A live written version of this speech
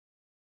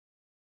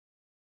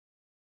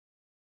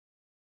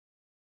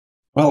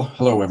Well,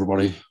 hello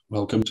everybody.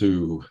 Welcome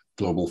to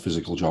Global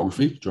Physical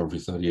Geography,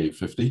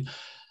 Geog3850.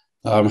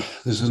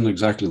 This isn't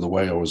exactly the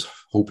way I was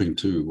hoping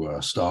to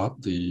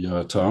start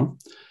the term.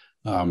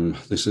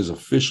 This is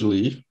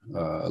officially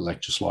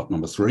lecture slot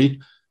number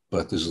 3,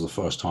 but this is the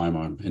first time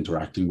I'm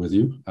interacting with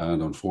you,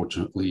 and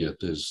unfortunately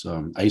it is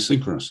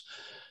asynchronous.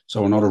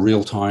 So not a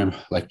real-time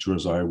lecture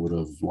as I would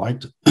have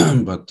liked,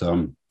 but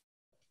I'm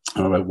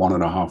about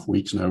 1.5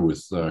 weeks now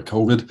with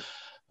COVID.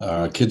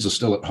 Kids are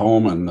still at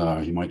home,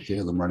 and you might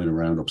hear them running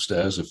around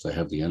upstairs if they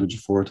have the energy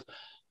for it.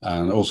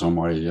 And also,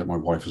 my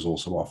wife is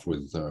also off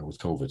with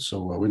COVID,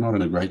 so we're not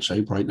in a great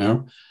shape right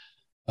now.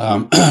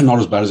 Not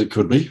as bad as it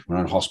could be. We're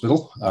in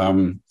hospital,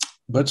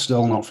 but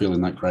still not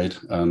feeling that great,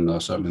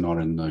 and certainly not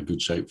in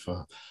good shape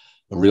for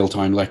a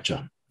real-time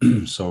lecture.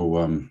 So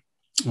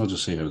I'll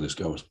just see how this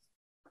goes.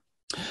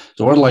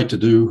 So what I'd like to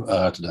do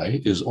today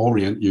is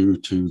orient you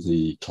to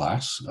the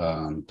class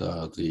and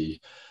the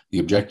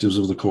objectives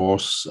of the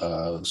course,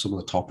 some of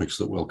the topics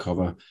that we'll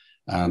cover,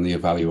 and the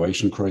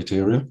evaluation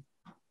criteria.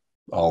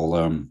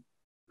 I'll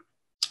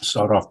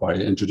start off by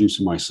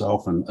introducing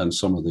myself and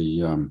some of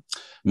the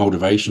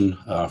motivation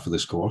for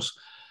this course.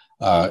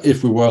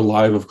 If we were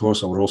live, of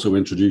course, I would also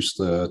introduce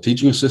the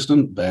teaching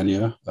assistant,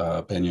 Benya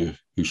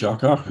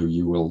Hushaka, who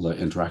you will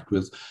interact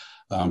with.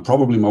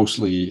 Probably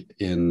mostly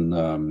in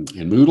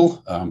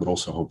Moodle, but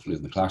also hopefully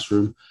in the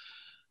classroom.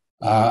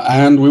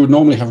 And we would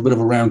normally have a bit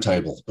of a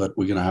roundtable, but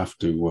we're going to have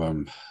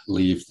to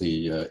leave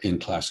the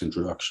in-class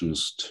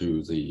introductions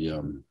to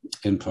the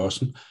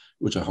in-person,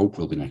 which I hope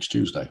will be next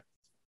Tuesday.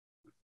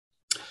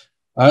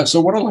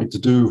 So what I'd like to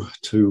do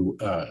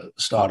to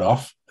start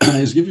off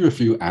is give you a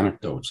few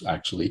anecdotes,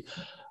 actually,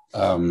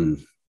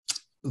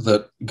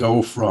 that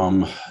go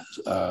from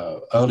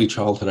early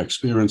childhood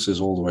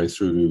experiences all the way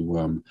through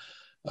to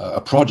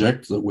a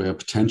project that we're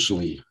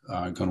potentially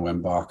going to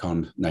embark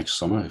on next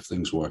summer if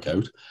things work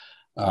out,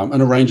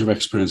 and a range of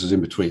experiences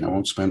in between. I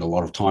won't spend a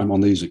lot of time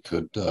on these. It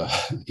could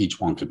each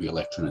one could be a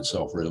lecture in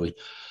itself, really.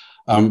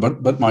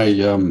 But my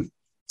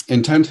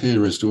intent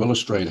here is to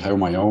illustrate how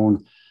my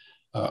own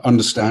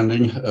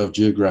understanding of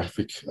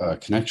geographic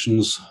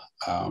connections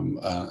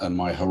and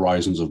my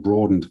horizons have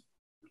broadened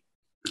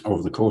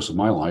over the course of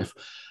my life,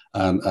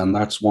 and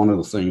that's one of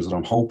the things that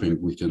I'm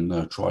hoping we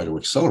can try to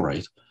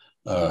accelerate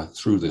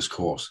through this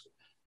course.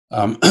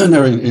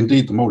 Now,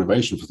 indeed, the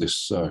motivation for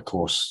this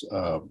course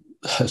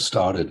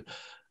started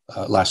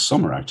last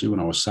summer, actually, when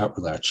I was sat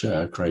with our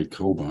chair, Craig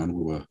Coburn.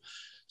 We were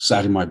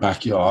sat in my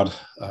backyard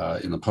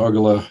in the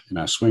pergola, in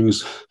our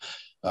swings,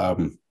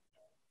 having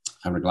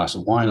a glass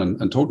of wine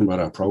and talking about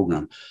our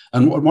program.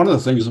 And one of the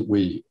things that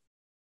we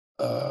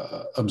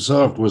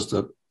observed was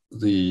that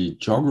the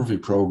geography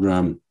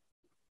program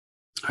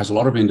has a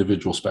lot of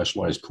individual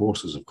specialized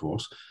courses, of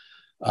course.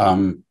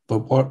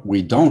 But what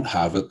we don't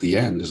have at the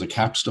end is a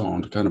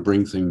capstone to kind of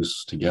bring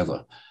things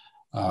together.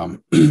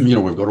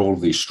 We've got all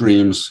of these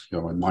streams,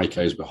 in my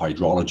case, but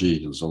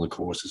hydrology, there's other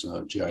courses,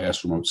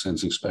 GIS, remote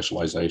sensing,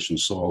 specialization,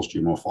 soils,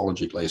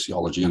 geomorphology,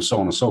 glaciology, and so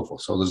on and so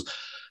forth. So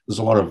there's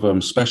a lot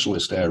of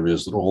specialist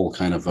areas that all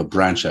kind of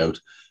branch out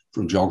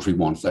from Geography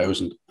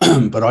 1000.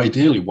 But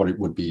ideally, what it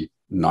would be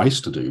nice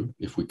to do,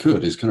 if we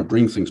could, is kind of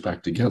bring things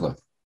back together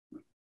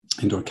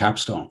into a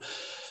capstone.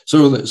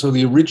 So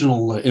the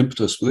original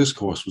impetus for this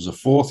course was a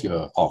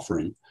 4th-year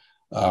offering,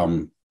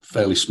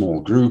 fairly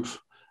small group,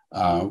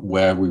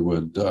 where we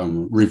would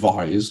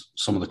revise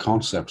some of the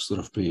concepts that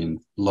have been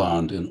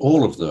learned in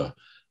all of the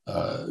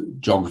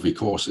geography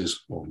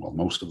courses, or well,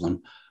 most of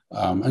them,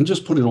 and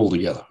just put it all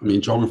together. I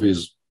mean, geography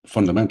is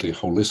fundamentally a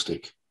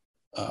holistic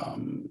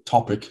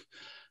topic,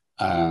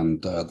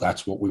 and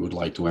that's what we would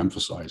like to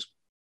emphasize.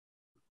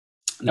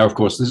 Now, of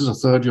course, this is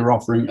a 3rd-year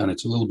offering, and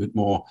it's a little bit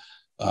more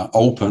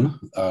open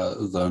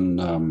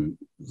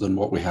than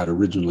what we had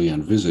originally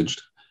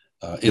envisaged,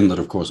 in that,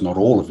 of course, not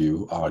all of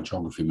you are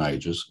geography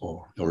majors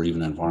or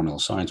even environmental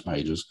science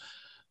majors.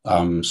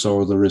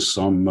 So there is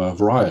some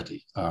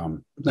variety. Now,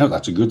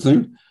 that's a good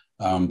thing,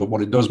 but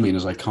what it does mean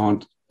is I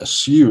can't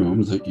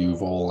assume that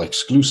you've all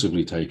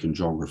exclusively taken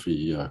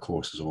geography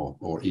courses or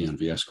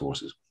ENVS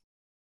courses.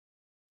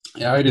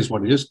 Yeah, it is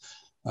what it is,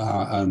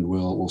 and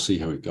we'll see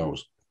how it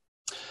goes.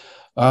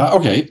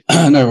 Okay,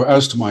 now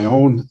as to my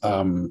own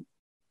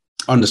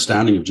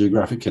understanding of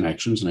geographic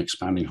connections and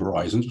expanding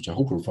horizons, which I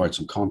hope will provide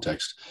some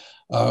context.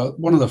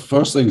 One of the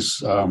first things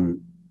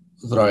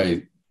that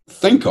I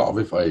think of,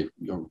 if I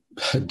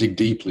dig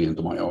deeply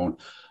into my own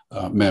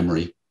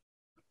memory,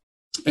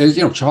 is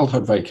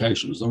childhood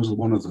vacations. Those are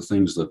one of the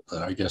things that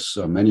I guess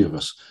many of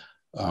us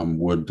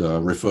would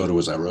refer to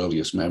as our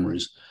earliest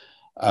memories.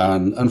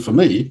 And for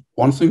me,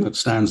 one thing that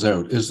stands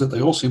out is that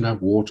they all seem to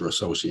have water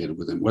associated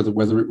with them,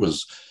 whether it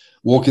was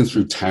walking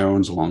through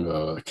towns along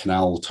a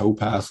canal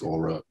towpath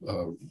or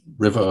a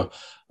river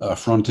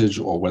frontage,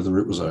 or whether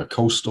it was a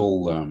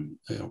coastal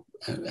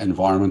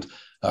environment,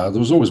 there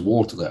was always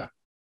water there.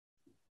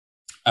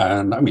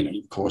 And I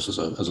mean, of course, as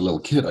a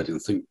little kid, I didn't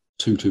think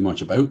too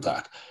much about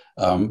that.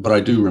 But I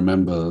do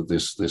remember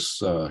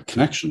this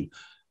connection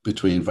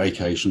between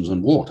vacations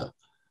and water.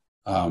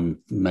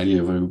 Many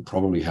of you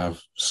probably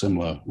have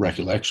similar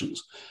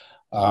recollections.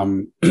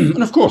 And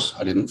of course,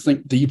 I didn't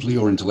think deeply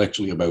or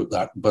intellectually about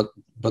that, but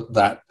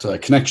that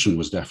connection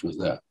was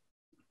definitely there.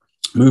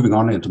 Moving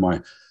on into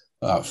my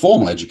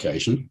formal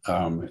education,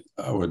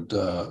 I would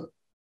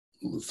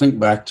think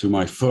back to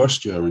my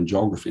first year in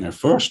geography. Now,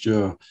 first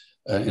year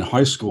in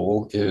high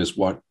school is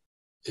what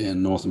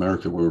in North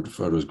America we would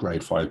refer to as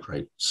grade 5,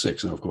 grade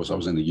 6. And of course, I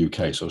was in the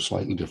UK, so a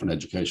slightly different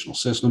educational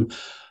system.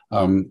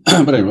 But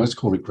anyway, let's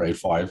call it grade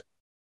 5.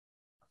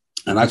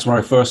 And that's where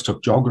I first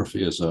took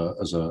geography as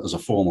a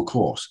formal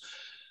course.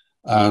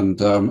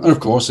 And of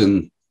course,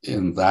 in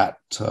that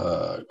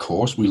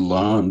course, we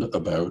learned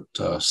about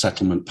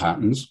settlement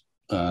patterns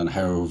and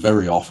how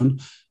very often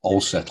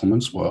old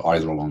settlements were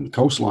either along the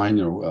coastline,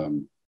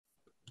 the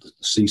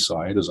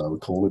seaside, as I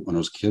would call it when I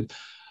was a kid,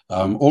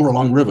 or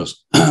along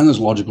rivers. And there's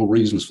logical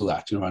reasons for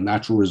that. Our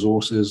natural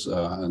resources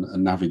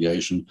and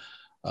navigation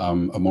are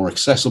more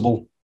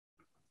accessible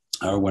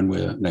when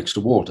we're next to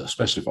water,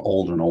 especially for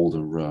older and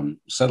older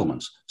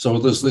settlements. So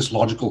there's this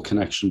logical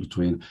connection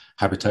between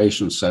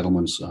habitation,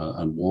 settlements,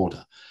 and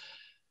water.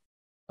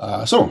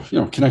 So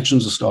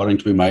connections are starting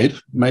to be made,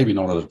 maybe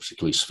not at a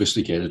particularly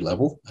sophisticated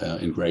level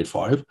in grade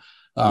 5,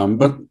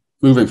 but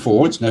moving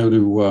forwards now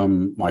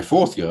to my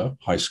fourth year,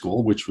 high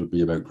school, which would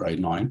be about grade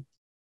 9.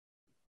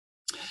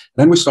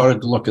 Then we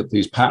started to look at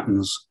these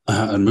patterns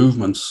and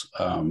movements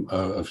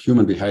of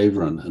human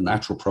behavior and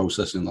natural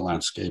process in the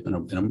landscape in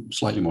a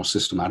slightly more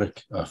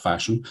systematic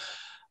fashion.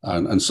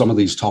 And some of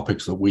these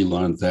topics that we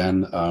learned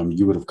then,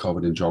 you would have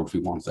covered in Geography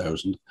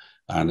 1000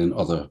 and in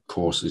other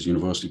courses,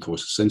 university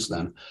courses since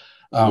then.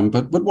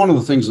 But one of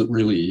the things that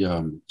really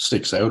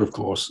sticks out, of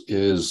course,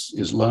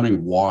 is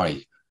learning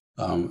why,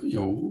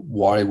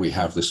 why we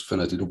have this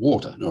affinity to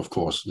water. Now, of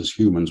course, as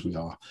humans, we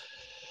are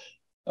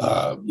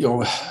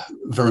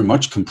very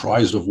much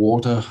comprised of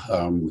water.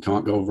 We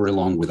can't go very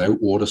long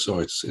without water, so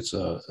it's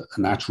a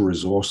natural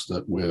resource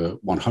that we're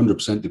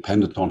 100%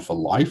 dependent on for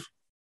life.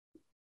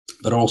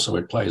 But also,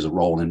 it plays a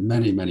role in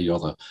many, many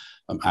other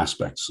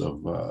aspects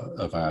of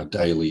our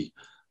daily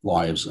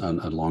lives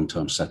and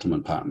long-term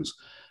settlement patterns.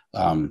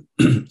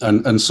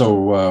 And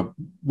so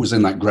was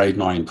in that grade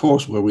 9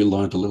 course where we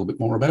learned a little bit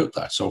more about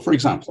that. So, for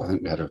example, I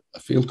think we had a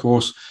field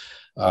course.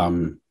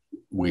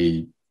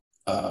 We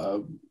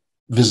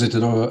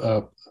visited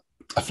a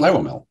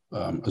flour mill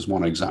as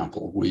one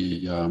example.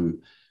 We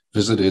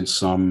visited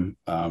some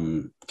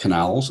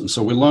canals. And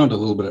so we learned a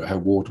little bit about how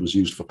water was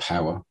used for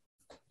power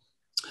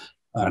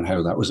and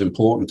how that was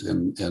important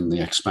in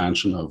the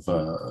expansion of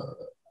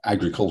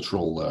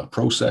agricultural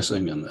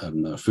processing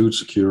and food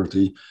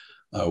security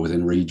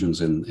within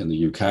regions in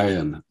the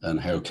UK, and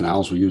how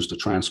canals were used to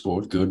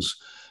transport goods.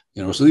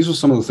 So these were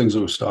some of the things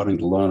that we're starting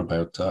to learn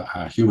about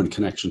our human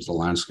connection to the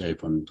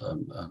landscape and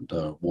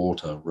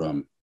water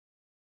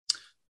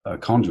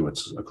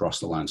conduits across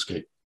the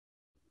landscape.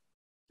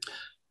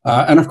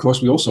 And of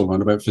course, we also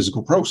learned about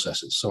physical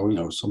processes.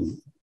 So,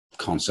 some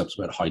concepts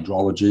about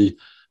hydrology,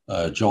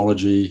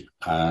 geology,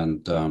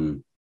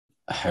 and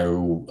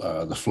how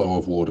the flow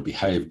of water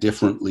behaved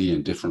differently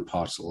in different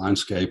parts of the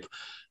landscape,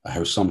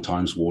 how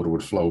sometimes water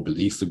would flow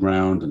beneath the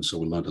ground. And so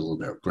we learned a little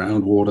bit about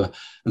groundwater.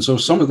 And so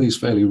some of these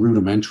fairly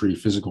rudimentary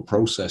physical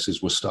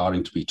processes were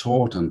starting to be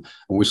taught, and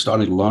we're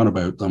starting to learn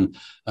about them.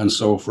 And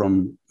so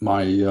from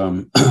my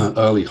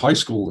early high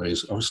school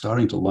days, I was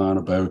starting to learn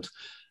about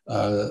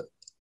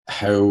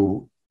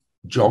how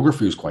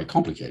geography was quite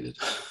complicated.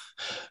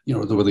 There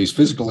were these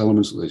physical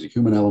elements, these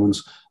human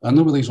elements, and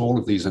there were all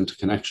of these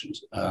interconnections.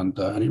 And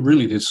it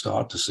really did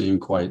start to seem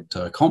quite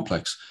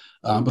complex,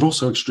 but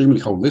also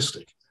extremely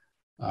holistic.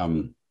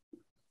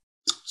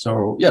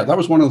 So yeah, that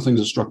was one of the things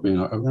that struck me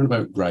around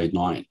about grade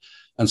 9.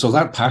 And so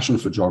that passion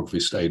for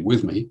geography stayed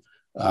with me.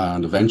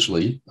 And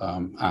eventually,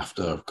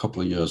 after a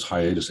couple of years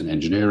hiatus in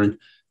engineering,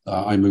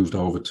 I moved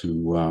over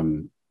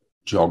to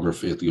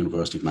geography at the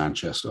University of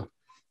Manchester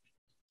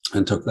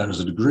and took that as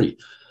a degree.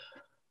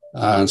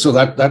 And so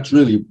that's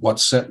really what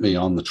set me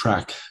on the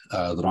track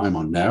that I'm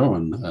on now,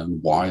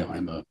 and why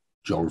I'm a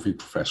geography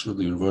professor at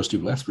the University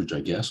of Lethbridge,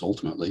 I guess,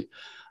 ultimately.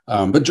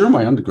 But during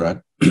my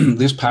undergrad,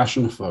 this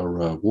passion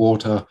for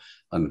water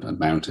and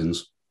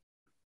mountains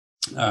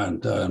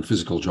and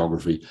physical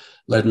geography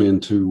led me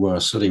into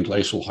studying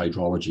glacial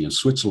hydrology in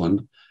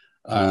Switzerland.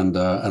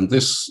 And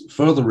this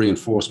further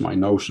reinforced my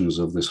notions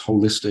of this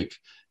holistic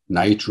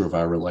nature of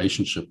our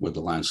relationship with the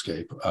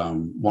landscape.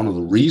 One of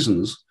the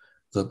reasons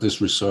that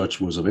this research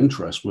was of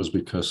interest was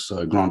because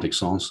Grand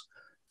Exence,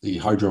 the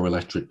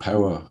hydroelectric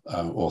power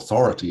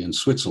authority in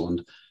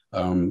Switzerland,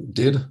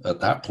 did at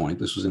that point,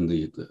 this was in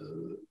the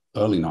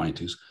early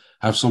 90s,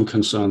 have some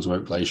concerns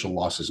about glacial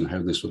losses and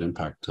how this would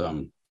impact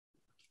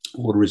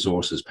water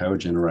resources, power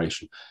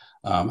generation,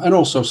 and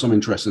also some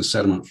interest in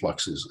sediment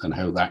fluxes and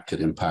how that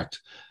could impact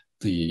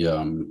the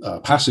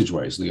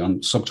passageways, the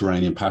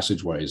subterranean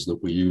passageways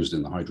that we used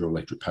in the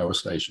hydroelectric power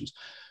stations.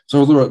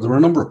 So there are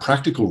a number of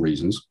practical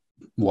reasons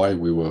why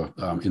we were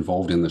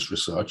involved in this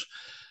research.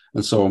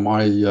 And so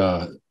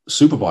my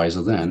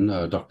supervisor then,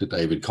 Dr.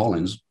 David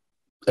Collins,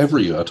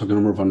 every year, I took a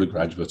number of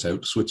undergraduates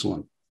out to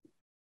Switzerland.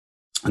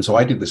 And so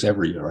I did this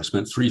every year. I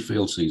spent 3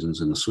 field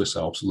seasons in the Swiss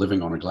Alps,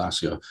 living on a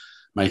glacier,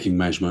 making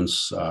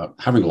measurements,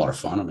 having a lot of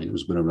fun. I mean, it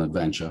was a bit of an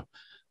adventure,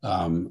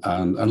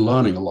 and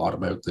learning a lot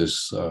about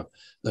this, the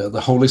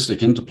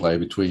holistic interplay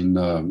between,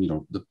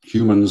 the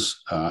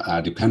humans,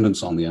 our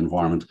dependence on the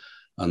environment,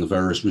 and the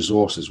various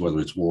resources, whether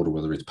it's water,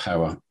 whether it's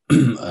power,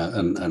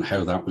 and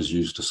how that was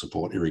used to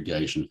support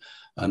irrigation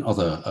and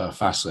other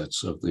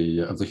facets of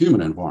the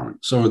human environment.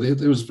 So it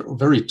was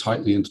very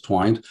tightly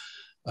intertwined,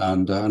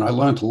 and I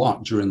learned a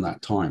lot during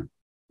that time.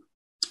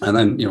 And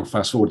then,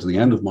 fast forward to the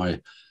end of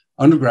my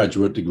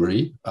undergraduate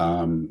degree,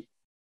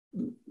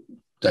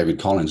 David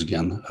Collins,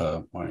 again,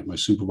 my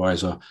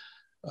supervisor,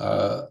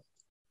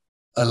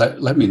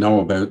 let me know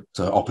about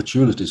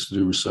opportunities to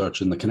do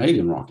research in the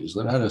Canadian Rockies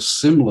that had a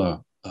similar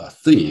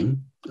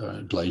theme,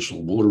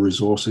 glacial water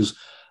resources,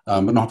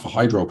 but not for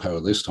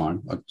hydropower this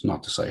time.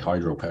 Not to say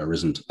hydropower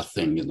isn't a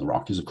thing in the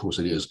Rockies, of course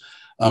it is,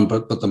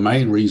 but the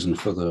main reason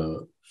for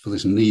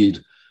this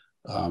need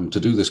to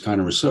do this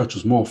kind of research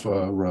was more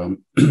for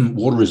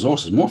water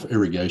resources, more for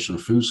irrigation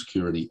and food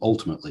security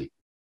ultimately.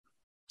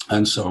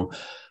 And so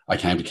I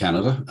came to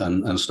Canada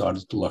and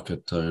started to look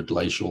at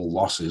glacial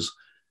losses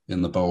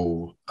in the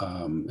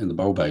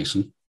Bow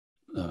Basin,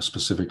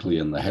 specifically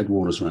in the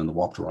headwaters around the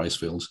Wapta ice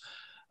fields.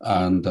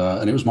 And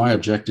it was my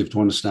objective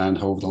to understand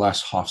how over the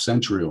last half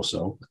century or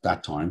so, at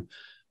that time,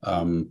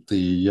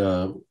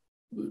 the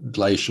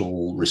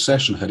glacial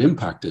recession had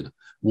impacted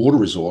water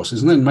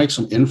resources, and then make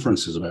some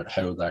inferences about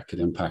how that could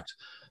impact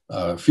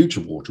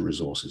future water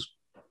resources.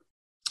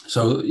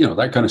 So,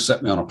 that kind of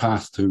set me on a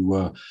path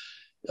to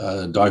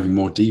diving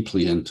more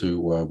deeply into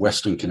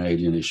Western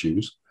Canadian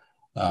issues,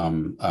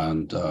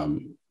 and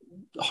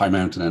high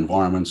mountain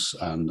environments,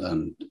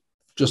 and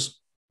just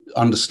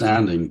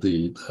understanding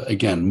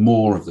again,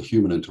 more of the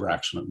human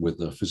interaction with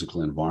the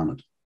physical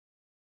environment.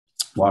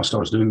 Whilst I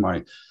was doing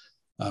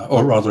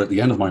or rather at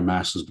the end of my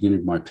master's, beginning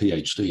of my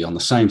PhD on the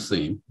same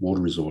theme,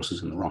 water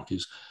resources in the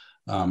Rockies,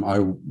 I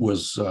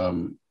was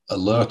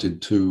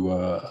alerted to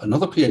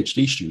another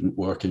PhD student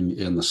working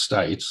in the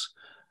States,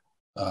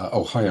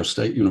 Ohio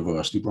State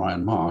University,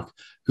 Brian Mark,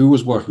 who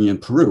was working in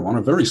Peru on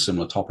a very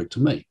similar topic to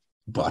me,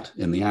 but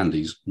in the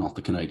Andes, not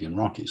the Canadian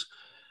Rockies.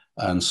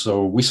 And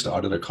so we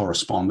started a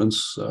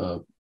correspondence.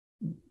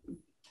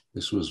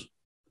 This was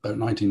about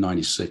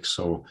 1996.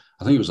 So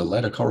I think it was a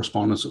letter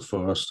correspondence at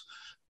first,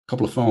 a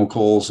couple of phone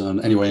calls. And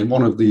anyway, in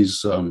one of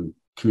these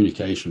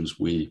communications,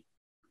 we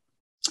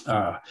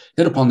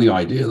hit upon the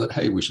idea that,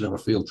 hey, we should have a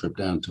field trip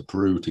down to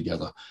Peru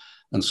together.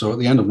 And so at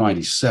the end of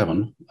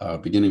 97,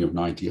 beginning of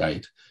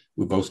 98,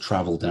 we both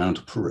traveled down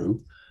to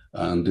Peru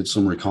and did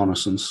some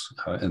reconnaissance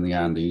in the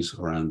Andes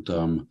around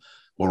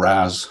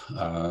Huaraz,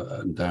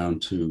 down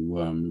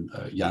to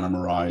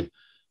Yanamarai,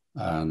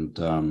 and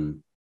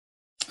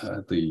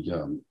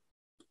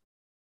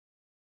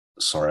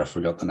sorry, I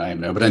forgot the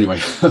name now, but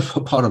anyway,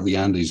 part of the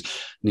Andes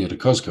near to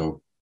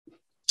Cuzco.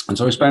 And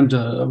so I spent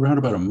around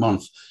about a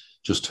month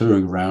just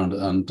touring around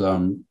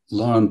and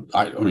learned.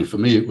 I mean, for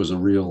me, it was a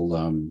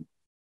real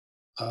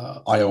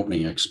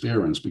eye-opening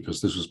experience,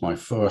 because this was my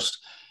first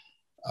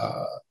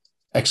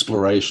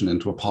exploration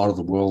into a part of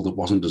the world that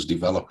wasn't as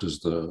developed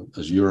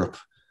as Europe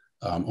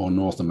or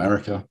North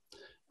America.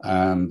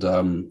 And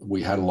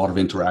we had a lot of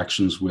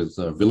interactions with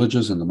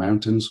villagers in the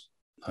mountains,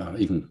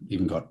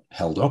 even got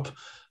held up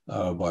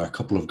by a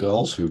couple of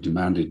girls who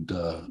demanded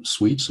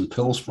sweets and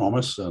pills from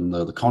us. And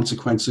the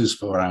consequences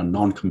for our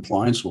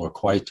non-compliance were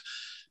quite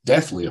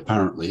deathly,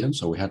 apparently. And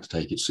so we had to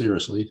take it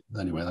seriously.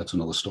 Anyway, that's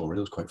another story.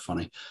 It was quite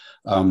funny.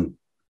 And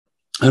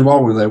while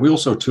we were there, we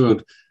also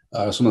toured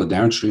some of the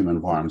downstream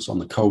environments on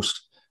the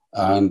coast.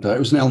 And it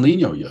was an El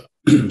Nino year.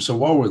 So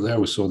while we were there,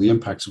 we saw the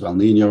impacts of El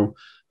Nino,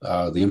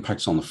 the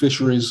impacts on the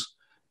fisheries,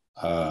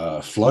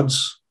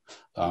 floods,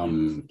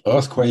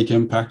 earthquake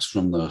impacts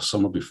from the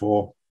summer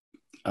before.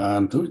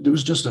 And there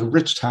was just a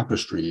rich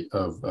tapestry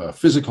of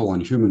physical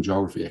and human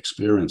geography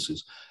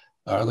experiences,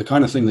 the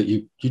kind of thing that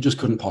you just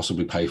couldn't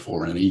possibly pay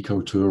for in an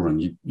eco tour,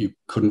 and you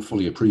couldn't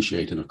fully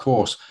appreciate in a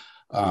course.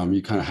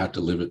 You kind of had to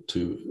live it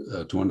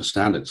to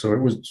understand it. So it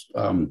was,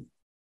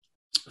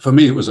 for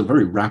me, it was a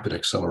very rapid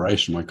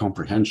acceleration, my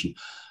comprehension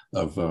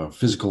of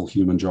physical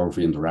human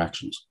geography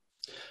interactions.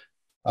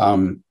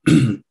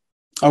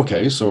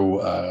 Okay,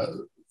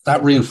 so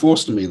that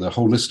reinforced to me the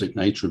holistic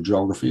nature of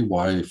geography,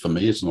 why for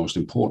me it's the most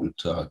important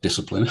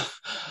discipline.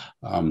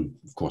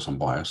 Of course, I'm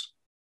biased.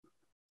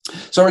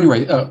 So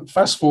anyway,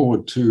 fast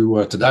forward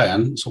to today,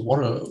 and so what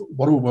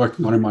are we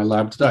working on in my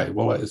lab today?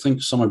 Well, I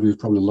think some of you have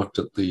probably looked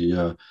at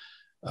the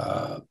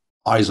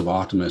Eyes of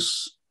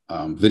Artemis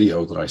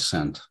video that I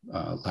sent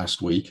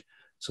last week.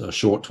 It's a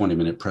short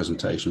 20-minute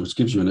presentation, which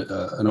gives you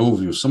an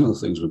overview of some of the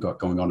things we've got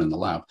going on in the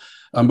lab.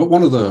 But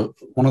one of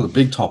the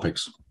big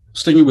topics,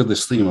 sticking with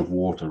this theme of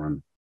water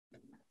and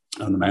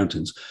the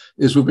mountains,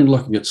 is we've been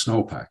looking at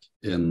snowpack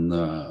in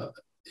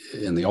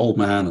the Old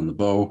Man and the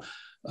Bow,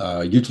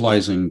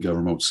 utilizing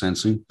remote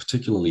sensing,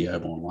 particularly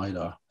airborne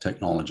LiDAR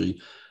technology,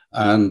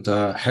 and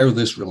how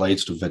this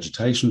relates to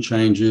vegetation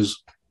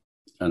changes,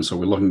 And so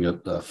we're looking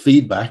at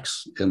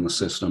feedbacks in the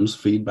systems,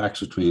 feedbacks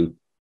between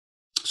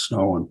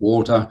snow and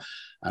water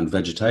and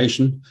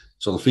vegetation.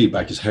 So the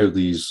feedback is how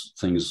these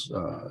things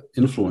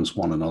influence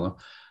one another,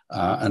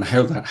 and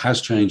how that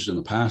has changed in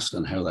the past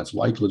and how that's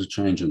likely to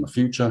change in the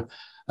future.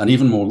 And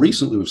even more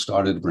recently, we've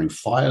started to bring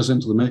fires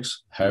into the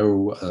mix,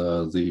 how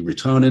the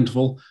return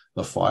interval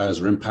of fires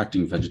are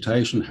impacting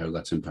vegetation, how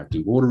that's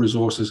impacting water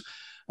resources,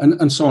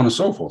 and so on and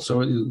so forth.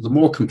 So the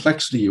more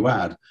complexity you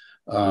add,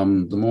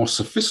 the more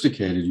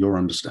sophisticated your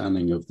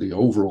understanding of the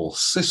overall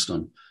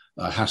system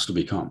has to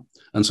become.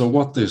 And so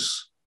what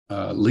this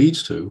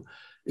leads to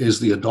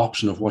is the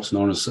adoption of what's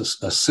known as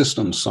a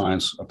system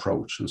science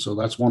approach. And so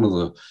that's one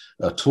of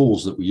the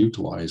tools that we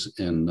utilize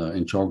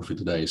in geography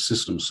today, is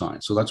system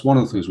science. So that's one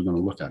of the things we're going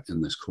to look at in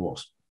this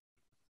course.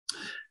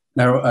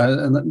 Now,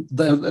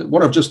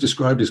 what I've just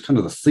described is kind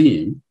of the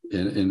theme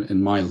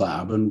in my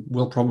lab, and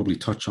we'll probably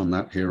touch on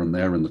that here and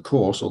there in the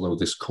course, although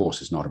this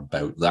course is not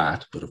about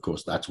that, but of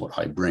course that's what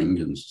I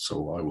bring, and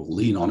so I will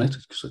lean on it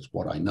because it's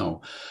what I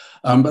know.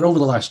 But over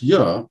the last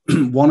year,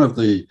 one of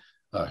the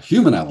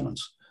human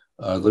elements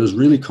that has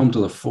really come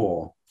to the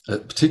fore,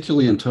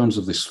 particularly in terms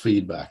of this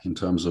feedback, in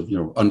terms of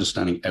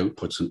understanding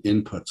outputs and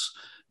inputs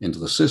into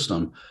the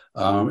system,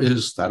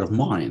 is that of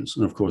mines.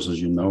 And of course,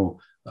 as you know,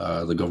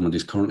 the government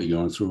is currently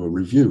going through a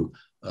review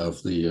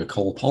of the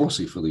coal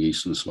policy for the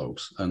eastern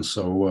slopes. And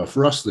so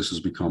for us, this has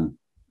become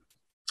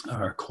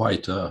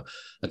quite a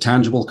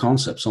tangible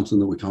concept, something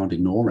that we can't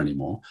ignore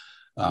anymore.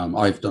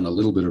 I've done a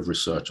little bit of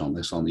research on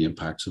this, on the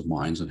impacts of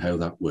mines and how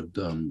that would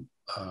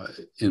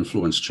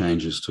influence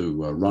changes to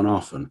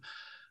runoff,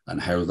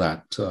 and how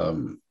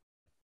that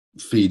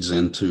feeds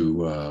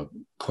into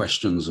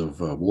questions of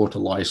water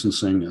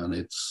licensing. And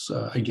it's,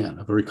 again,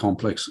 a very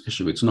complex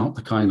issue. It's not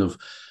the kind of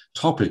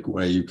topic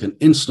where you can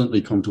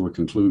instantly come to a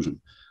conclusion.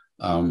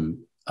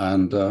 And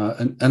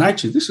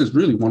actually, this is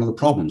really one of the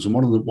problems, and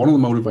one of the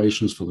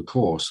motivations for the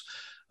course,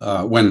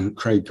 when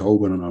Craig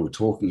Coburn and I were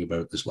talking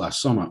about this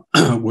last summer,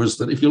 was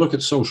that if you look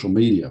at social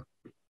media,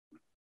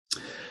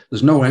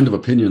 there's no end of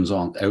opinions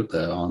out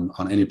there on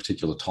any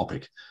particular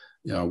topic,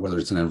 whether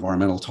it's an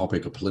environmental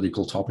topic, a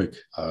political topic,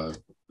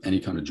 any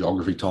kind of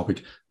geography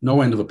topic,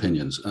 no end of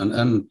opinions.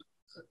 And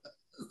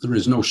there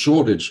is no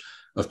shortage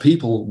of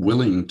people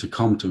willing to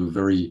come to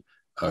very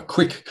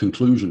quick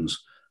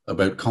conclusions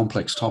about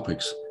complex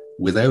topics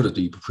without a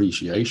deep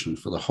appreciation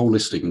for the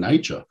holistic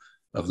nature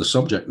of the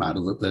subject matter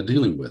that they're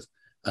dealing with.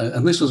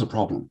 And this is a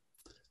problem.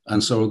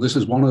 And so this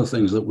is one of the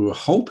things that we were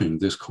hoping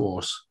this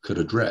course could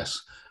address,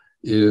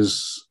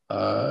 is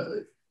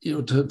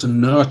to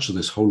nurture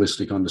this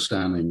holistic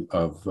understanding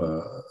of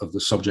the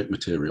subject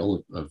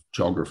material of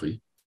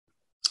geography,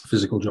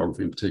 physical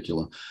geography in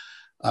particular,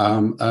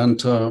 and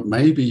to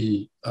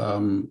maybe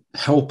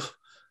help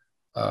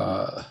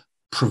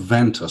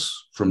prevent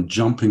us from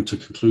jumping to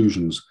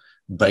conclusions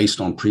based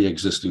on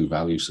pre-existing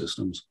value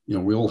systems.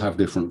 We all have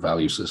different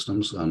value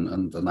systems,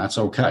 and that's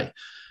okay.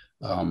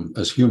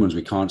 As humans,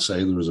 we can't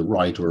say there is a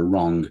right or a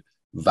wrong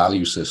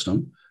value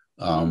system,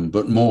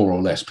 but more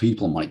or less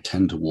people might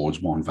tend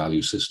towards one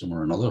value system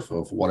or another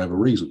for whatever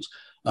reasons.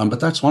 But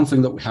that's one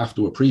thing that we have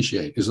to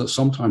appreciate, is that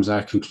sometimes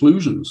our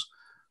conclusions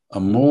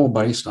are more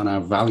based on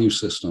our value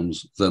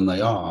systems than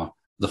they are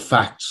the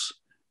facts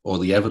or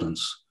the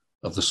evidence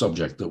of the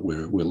subject that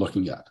we're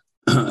looking at.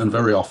 And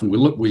very often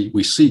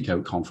we seek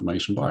out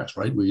confirmation bias,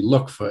 right? We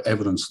look for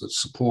evidence that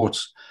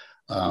supports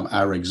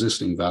our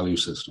existing value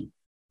system.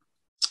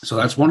 So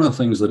that's one of the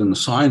things that in the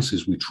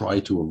sciences we try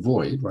to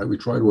avoid, right? We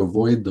try to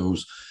avoid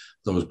those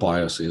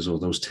biases or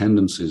those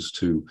tendencies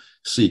to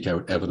seek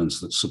out evidence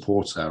that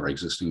supports our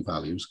existing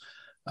values,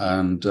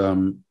 and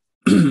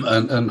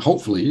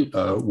hopefully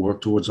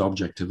work towards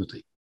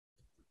objectivity.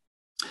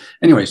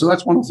 Anyway, so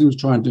that's one of the things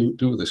we're trying to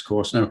do with this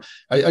course. Now,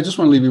 I just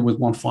want to leave you with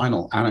one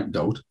final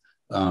anecdote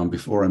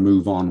before I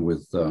move on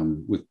with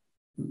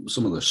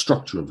some of the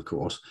structure of the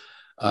course.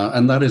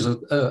 And that is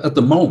at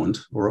the moment,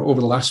 or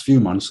over the last few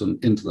months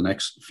and into the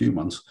next few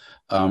months,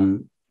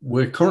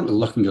 we're currently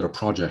looking at a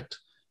project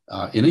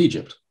in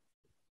Egypt.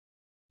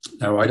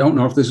 Now, I don't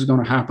know if this is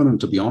going to happen, and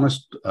to be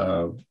honest,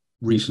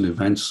 recent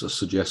events are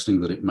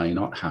suggesting that it may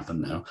not happen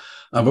now.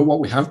 But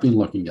what we have been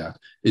looking at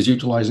is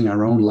utilizing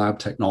our own lab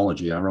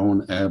technology, our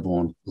own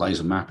airborne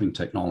laser mapping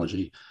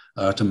technology,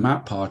 to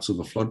map parts of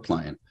the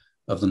floodplain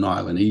of the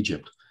Nile in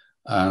Egypt.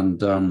 And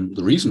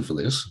the reason for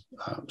this,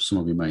 some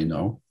of you may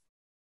know,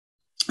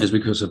 is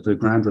because of the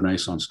Grand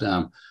Renaissance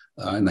Dam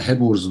in the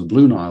headwaters of the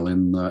Blue Nile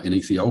in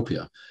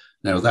Ethiopia.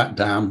 Now, that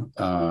dam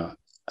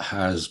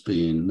has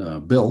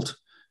been built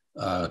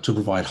to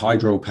provide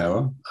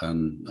hydropower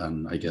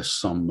and I guess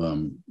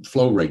some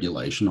flow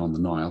regulation on the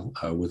Nile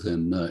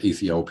within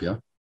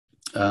Ethiopia.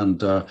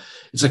 And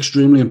it's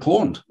extremely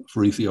important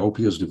for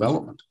Ethiopia's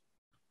development.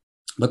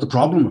 But the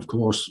problem, of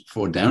course,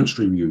 for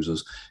downstream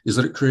users is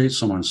that it creates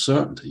some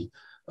uncertainty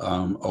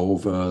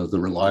over the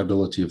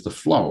reliability of the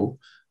flow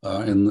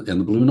in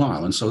the Blue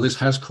Nile. And so this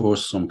has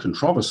caused some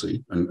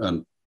controversy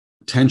and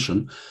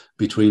tension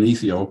between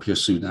Ethiopia,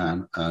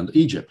 Sudan, and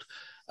Egypt.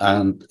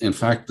 And in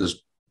fact,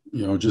 there's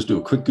just do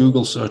a quick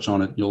Google search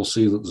on it. You'll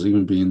see that there's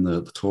even been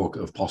the talk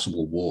of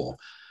possible war.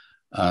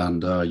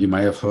 And you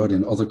may have heard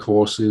in other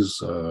courses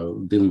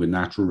dealing with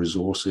natural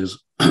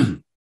resources,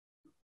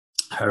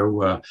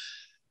 how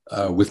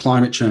with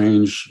climate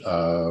change,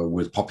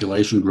 with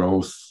population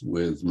growth,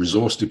 with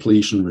resource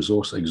depletion,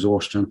 resource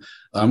exhaustion,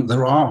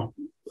 there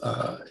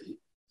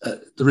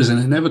is an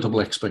inevitable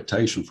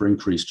expectation for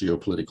increased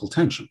geopolitical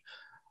tension.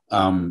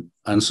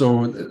 And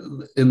so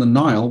in the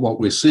Nile, what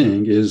we're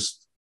seeing is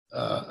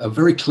a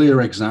very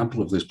clear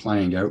example of this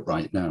playing out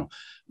right now.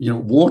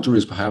 Water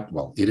is perhaps,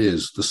 well, it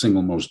is the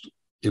single most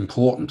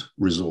important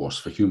resource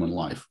for human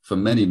life for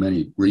many,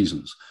 many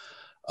reasons.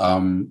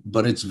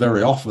 But it's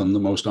very often the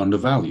most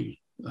undervalued,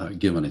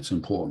 given its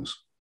importance.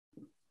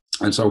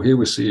 And so here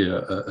we see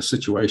a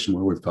situation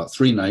where we've got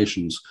three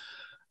nations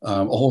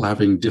all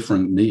having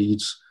different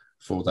needs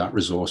for that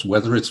resource,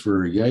 whether it's for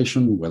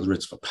irrigation, whether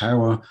it's for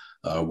power,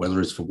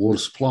 whether it's for water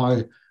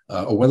supply,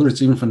 or whether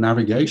it's even for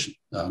navigation,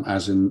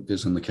 as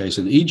is in the case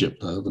in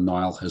Egypt. The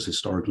Nile has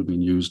historically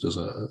been used as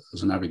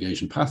a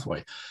navigation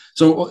pathway.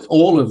 So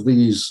all of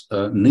these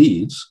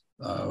needs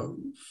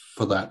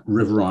for that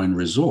riverine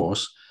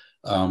resource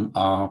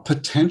are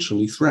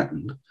potentially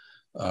threatened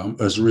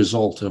as a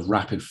result of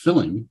rapid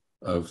filling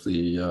of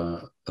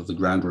the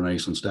Grand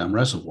Renaissance Dam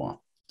reservoir.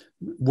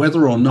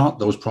 Whether or not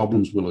those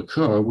problems will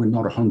occur, we're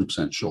not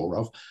 100% sure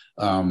of.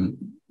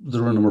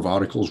 There are a number of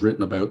articles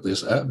written about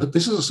this, but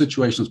this is a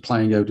situation that's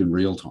playing out in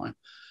real time.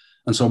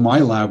 And so my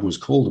lab was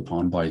called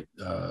upon by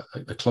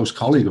a close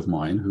colleague of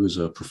mine who is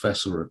a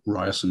professor at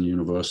Ryerson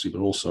University,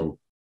 but also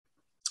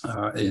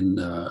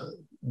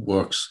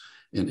works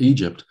in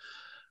Egypt.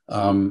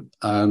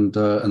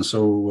 And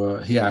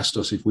so he asked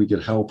us if we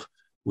could help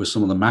with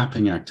some of the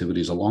mapping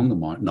activities along the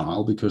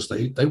Nile, because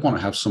they want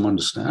to have some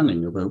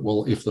understanding about,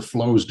 well, if the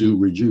flows do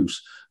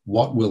reduce,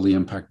 what will the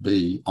impact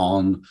be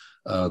on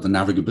the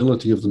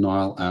navigability of the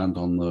Nile and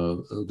on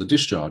the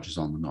discharges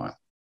on the Nile.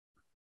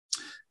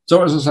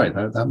 So as I say,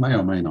 that may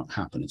or may not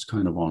happen. It's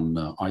kind of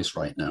on ice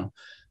right now.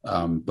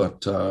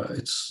 But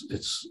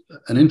it's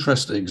an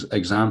interesting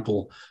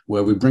example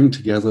where we bring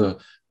together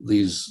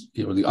these,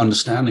 the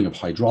understanding of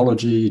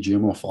hydrology,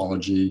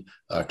 geomorphology,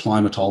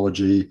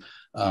 climatology,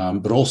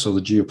 but also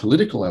the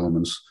geopolitical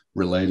elements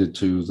related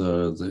to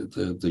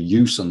the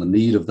use and the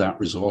need of that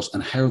resource,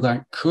 and how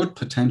that could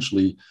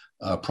potentially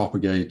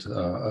propagate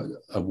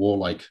a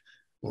warlike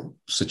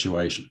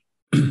situation.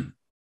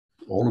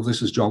 All of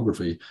this is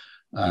geography,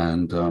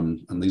 and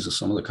these are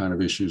some of the kind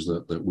of issues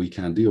that we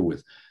can deal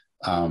with.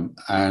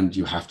 And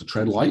you have to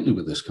tread lightly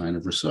with this kind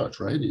of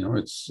research, right?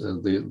 It's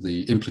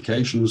the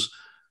implications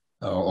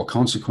or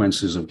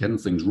consequences of getting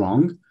things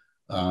wrong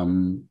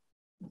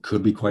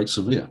could be quite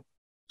severe.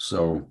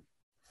 So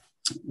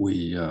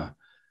we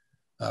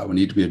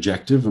need to be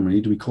objective, and we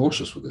need to be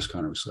cautious with this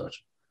kind of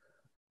research.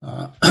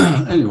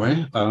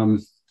 Anyway,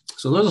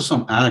 so those are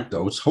some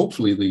anecdotes.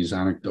 Hopefully these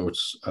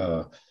anecdotes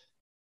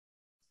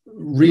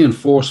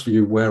reinforce for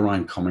you where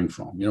I'm coming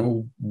from,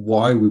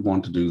 why we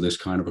want to do this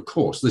kind of a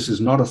course. This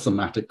is not a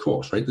thematic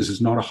course, right? This is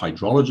not a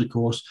hydrology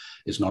course.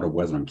 It's not a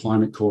weather and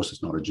climate course.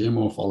 It's not a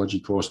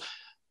geomorphology course.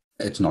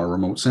 It's not a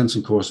remote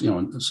sensing course,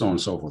 and so on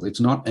and so forth. It's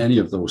not any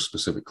of those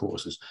specific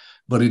courses,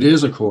 but it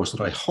is a course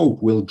that I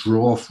hope will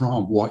draw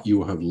from what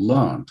you have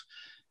learned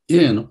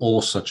in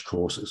all such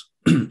courses.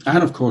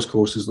 And of course,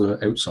 courses that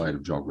are outside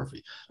of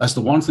geography. That's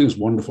the one thing that's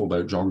wonderful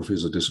about geography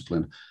as a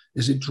discipline,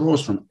 is it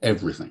draws from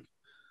everything.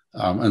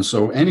 And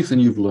so anything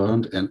you've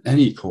learned in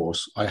any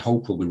course, I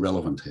hope will be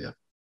relevant here.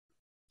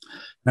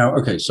 Now,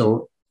 okay,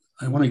 so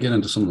I want to get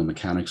into some of the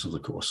mechanics of the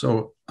course.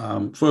 So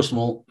first of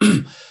all,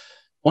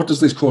 what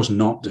does this course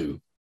not do?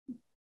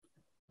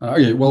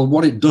 Okay, well,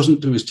 what it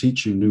doesn't do is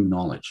teach you new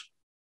knowledge.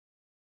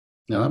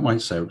 Now, that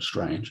might sound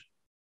strange.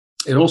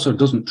 It also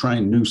doesn't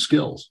train new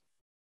skills.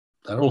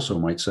 That also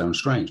might sound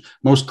strange.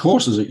 Most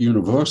courses at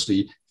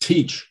university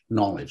teach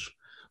knowledge,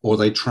 or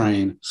they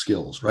train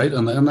skills, right?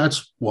 And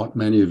that's what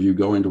many of you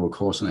go into a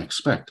course and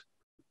expect.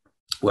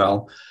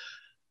 Well,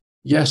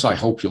 yes, I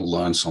hope you'll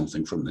learn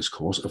something from this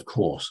course, of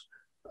course,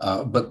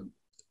 but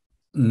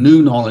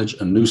new knowledge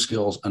and new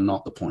skills are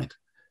not the point.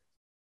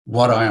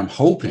 What I am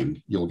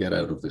hoping you'll get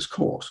out of this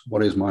course,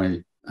 what is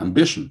my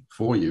ambition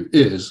for you,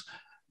 is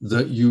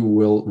that you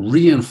will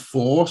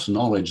reinforce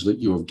knowledge that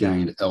you have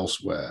gained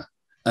elsewhere,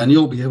 and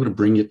you'll be able to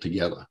bring it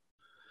together,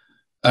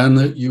 and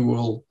that you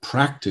will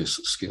practice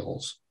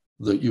skills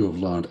that you have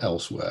learned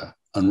elsewhere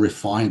and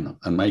refine them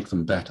and make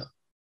them better.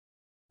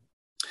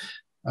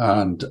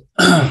 And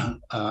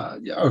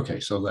yeah,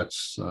 okay, so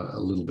that's a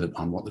little bit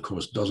on what the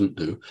course doesn't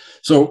do.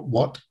 So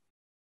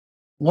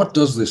what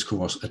does this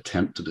course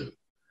attempt to do?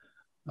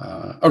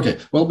 Okay,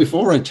 well,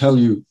 before I tell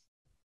you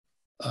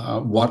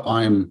what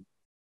I'm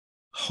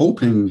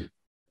hoping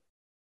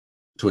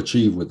to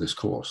achieve with this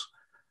course,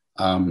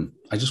 I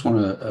just want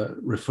to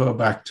refer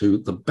back to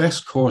the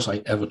best course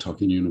I ever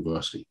took in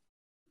university.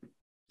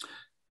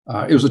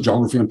 It was a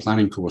geography and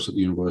planning course at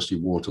the University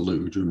of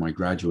Waterloo during my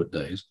graduate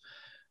days.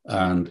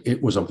 And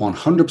it was a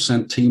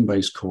 100%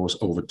 team-based course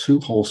over 2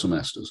 whole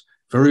semesters,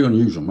 Very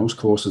unusual. Most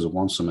courses are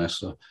 1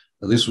 semester.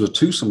 This was a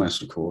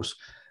 2-semester course,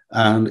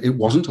 and it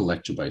wasn't a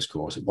lecture-based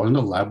course. It wasn't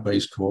a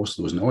lab-based course.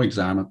 There was no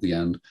exam at the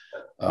end.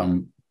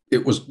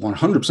 It was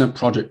 100%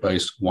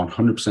 project-based,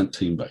 100%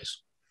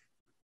 team-based.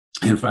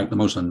 In fact, the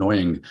most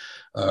annoying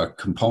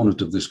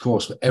component of this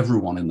course for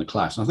everyone in the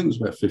class, and I think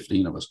there's about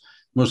 15 of us,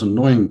 the most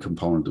annoying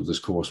component of this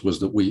course was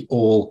that we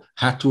all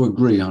had to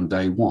agree on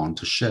day 1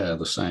 to share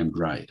the same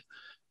grade.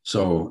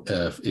 So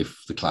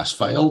if the class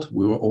failed,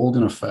 we were all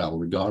going to fail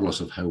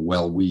regardless of how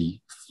well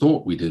we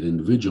thought we did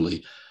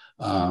individually.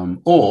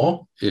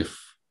 Or if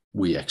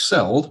we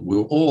excelled, we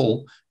were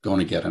all going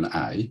to get an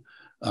A.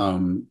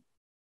 And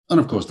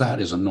of course,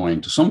 that is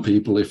annoying to some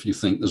people if you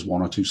think there's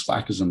 1 or 2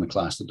 slackers in the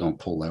class that don't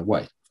pull their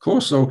weight. Of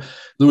course, so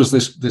there was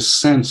this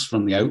sense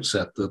from the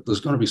outset that there's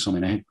going to be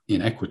some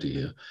inequity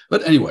here.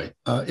 But anyway,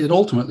 it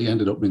ultimately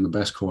ended up being the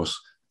best course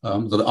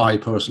that I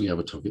personally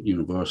ever took at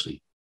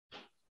university.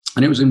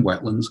 And it was in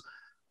wetlands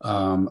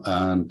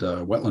and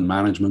wetland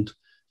management.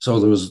 So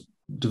there was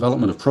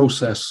development of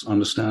process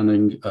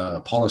understanding,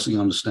 policy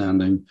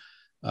understanding,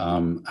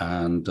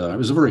 and it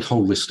was a very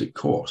holistic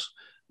course.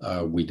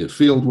 We did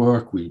field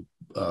work, we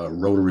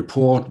wrote a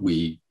report,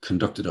 we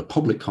conducted a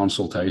public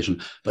consultation,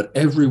 but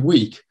every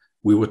week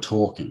we were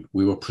talking,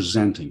 we were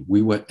presenting,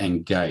 we were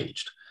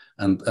engaged.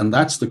 And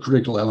that's the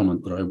critical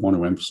element that I want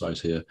to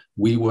emphasize here.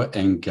 We were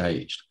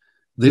engaged.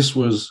 This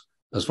was,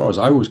 as far as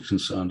I was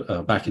concerned,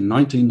 back in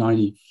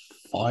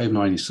 1995,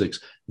 96,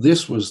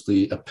 this was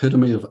the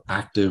epitome of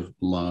active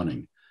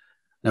learning.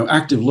 Now,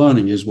 active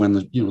learning is when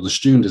the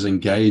student is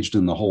engaged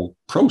in the whole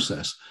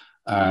process,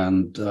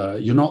 and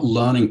you're not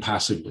learning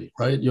passively,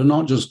 right? You're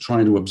not just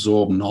trying to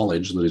absorb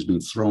knowledge that has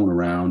been thrown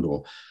around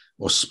or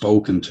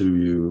spoken to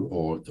you,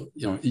 or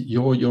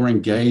you're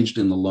engaged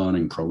in the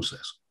learning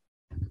process.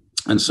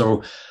 And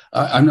so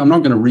I'm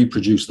not going to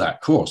reproduce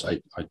that course. I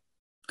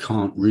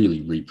can't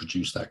really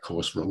reproduce that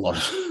course for a lot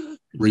of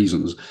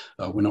reasons.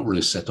 We're not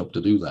really set up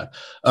to do that.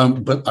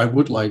 But I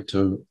would like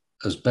to,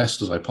 as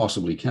best as I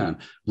possibly can,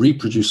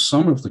 reproduce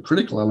some of the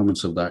critical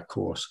elements of that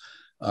course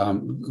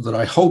that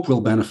I hope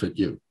will benefit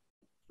you.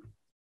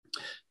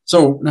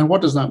 So now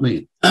what does that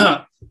mean?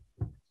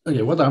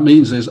 Okay, what that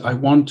means is I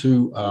want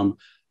to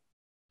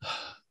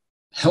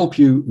help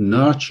you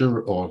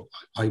nurture, or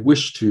I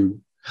wish to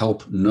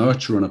help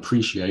nurture an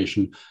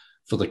appreciation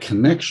for the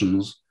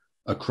connections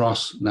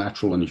across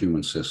natural and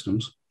human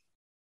systems.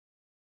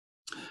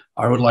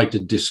 I would like to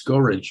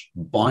discourage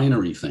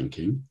binary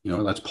thinking,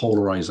 that's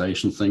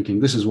polarization thinking.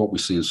 This is what we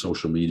see in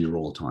social media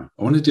all the time.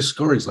 I want to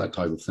discourage that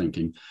type of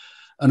thinking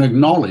and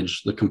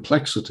acknowledge the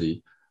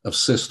complexity of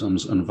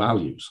systems and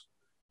values.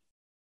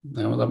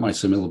 Now, that might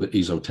seem a little bit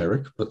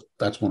esoteric, but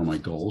that's one of my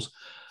goals.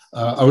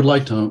 I would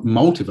like to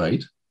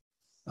motivate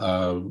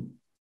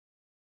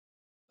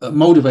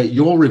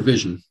your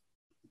revision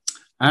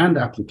and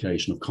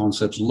application of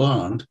concepts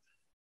learned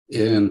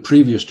in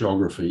previous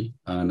geography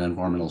and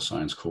environmental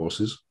science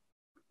courses.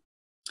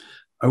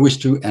 I wish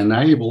to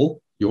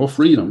enable your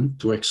freedom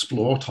to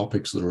explore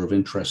topics that are of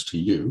interest to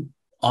you,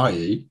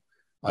 i.e.,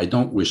 I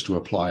don't wish to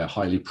apply a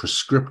highly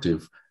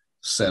prescriptive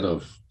set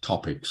of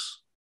topics.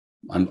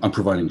 I'm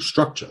providing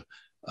structure,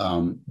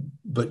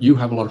 but you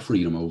have a lot of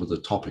freedom over the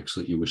topics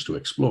that you wish to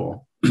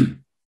explore.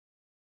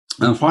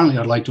 And finally,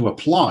 I'd like to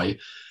apply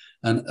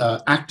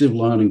active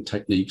learning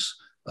techniques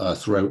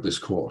throughout this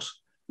course.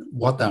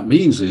 What that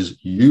means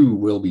is you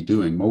will be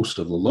doing most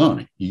of the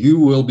learning. You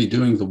will be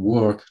doing the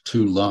work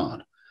to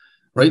learn,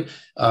 right?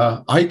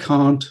 I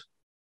can't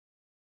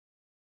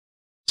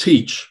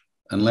teach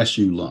unless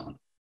you learn.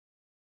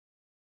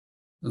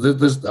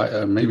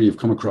 Maybe you've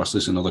come across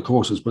this in other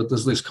courses, but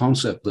there's this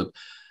concept that,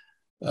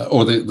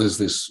 there's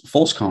this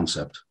false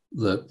concept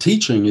that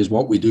teaching is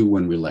what we do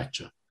when we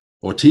lecture,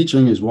 or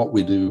teaching is what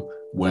we do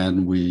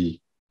when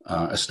we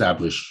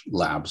establish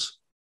labs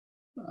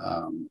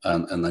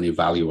and then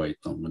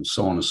evaluate them and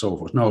so on and so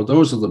forth. No,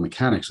 those are the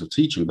mechanics of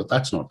teaching, but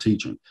that's not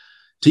teaching.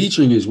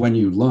 Teaching is when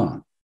you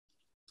learn.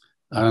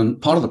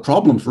 And part of the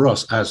problem for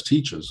us as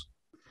teachers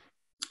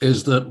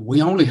is that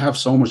we only have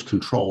so much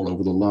control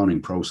over the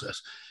learning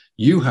process.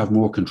 You have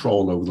more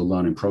control over the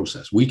learning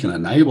process. We can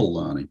enable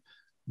learning,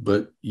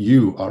 but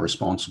you are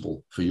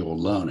responsible for your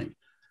learning.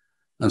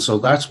 And so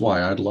that's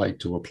why I'd like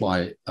to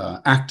apply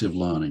active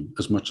learning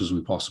as much as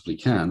we possibly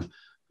can,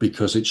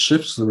 because it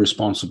shifts the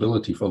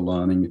responsibility for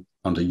learning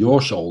onto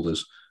your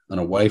shoulders and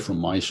away from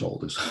my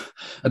shoulders.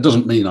 It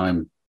doesn't mean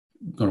I'm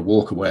going to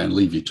walk away and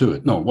leave you to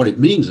it. No, what it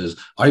means is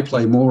I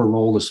play more a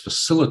role as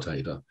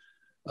facilitator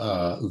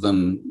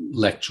than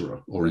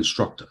lecturer or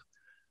instructor.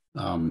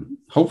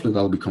 Hopefully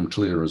that'll become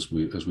clear as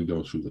we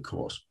go through the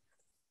course.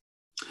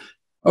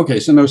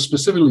 Okay, so now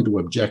specifically to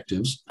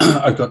objectives,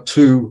 I've got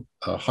 2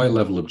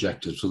 high-level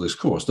objectives for this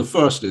course. The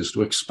first is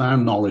to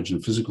expand knowledge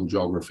in physical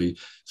geography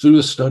through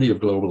the study of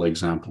global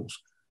examples.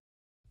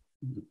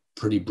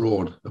 Pretty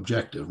broad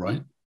objective,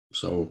 right?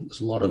 So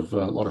there's a lot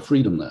of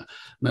freedom there.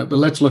 Now, but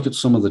let's look at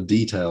some of the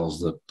details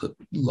that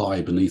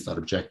lie beneath that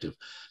objective.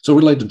 So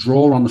we'd like to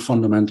draw on the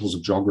fundamentals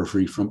of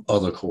geography from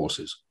other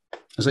courses.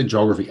 I say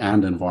geography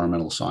and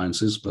environmental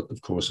sciences, but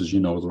of course, as you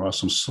know, there are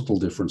some subtle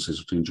differences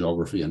between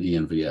geography and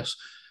ENVS.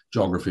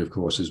 Geography, of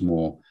course, is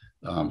more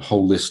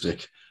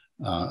holistic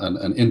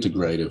and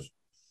integrative.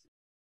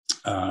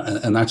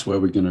 And that's where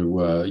we're going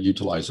to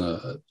utilize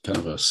a kind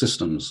of a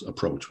systems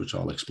approach, which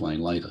I'll explain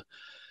later.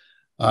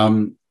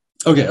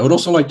 Okay, I would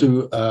also like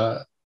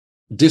to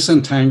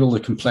disentangle the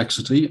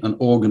complexity and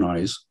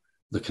organize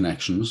the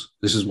connections.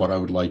 This is what I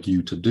would like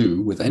you to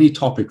do with any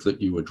topic that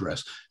you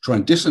address. Try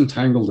and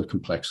disentangle the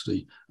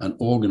complexity and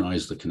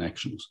organize the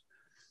connections.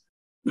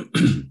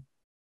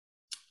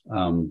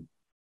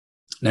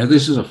 Now,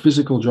 this is a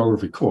physical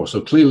geography course,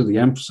 so clearly the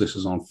emphasis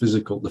is on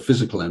the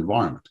physical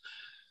environment.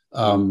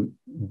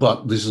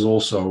 But this is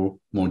also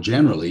more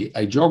generally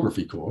a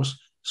geography course.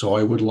 So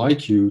I would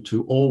like you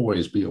to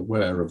always be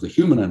aware of the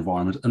human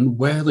environment and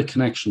where the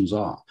connections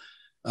are.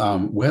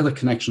 Where the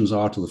connections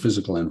are to the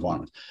physical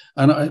environment.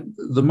 And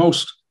the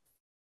most,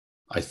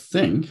 I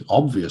think,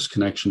 obvious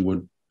connection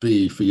would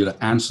be for you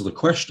to answer the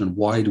question,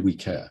 why do we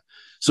care?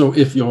 So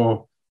if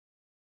you're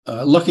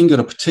looking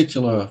at a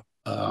particular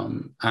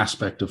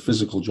aspect of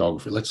physical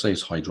geography, let's say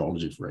it's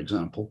hydrology, for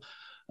example,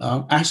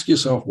 ask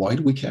yourself, why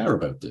do we care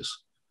about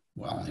this?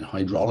 Well, in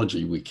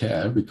hydrology, we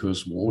care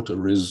because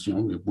water is,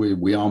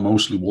 we are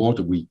mostly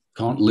water. We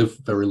can't live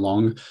very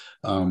long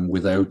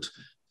without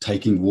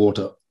taking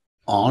water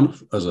on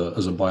as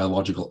a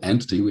biological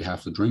entity. We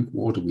have to drink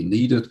water, we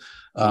need it,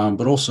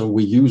 but also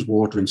we use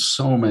water in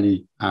so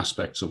many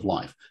aspects of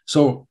life.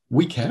 So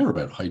we care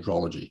about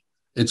hydrology.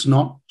 It's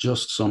not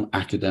just some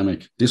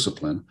academic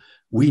discipline.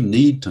 We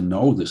need to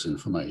know this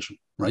information,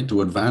 right?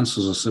 To advance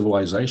as a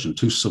civilization,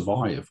 to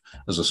survive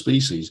as a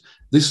species,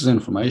 this is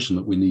information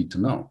that we need to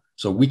know.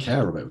 So we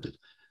care about it.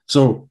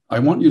 So I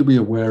want you to be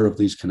aware of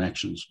these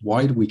connections.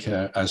 Why do we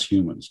care as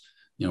humans?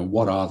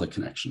 What are the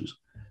connections?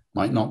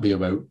 Might not be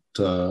about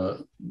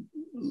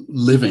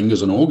living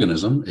as an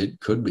organism. It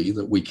could be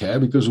that we care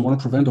because we want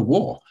to prevent a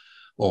war,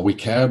 or we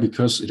care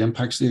because it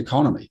impacts the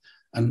economy,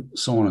 and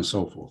so on and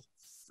so forth.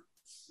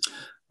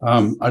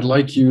 I'd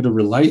like you to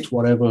relate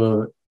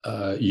whatever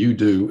you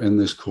do in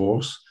this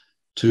course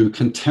to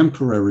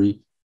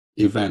contemporary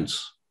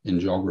events in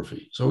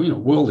geography. So,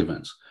 world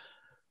events.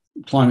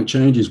 Climate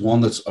change is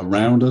one that's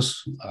around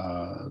us,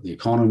 the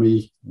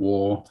economy,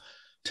 war,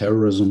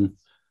 terrorism,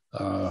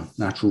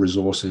 natural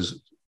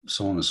resources,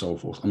 so on and so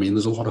forth. I mean,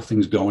 there's a lot of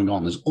things going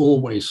on. There's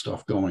always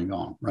stuff going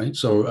on, right?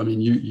 So, I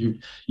mean,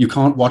 you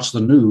can't watch the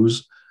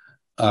news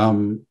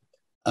and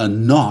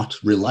not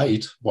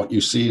relate what you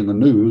see in the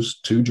news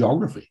to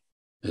geography.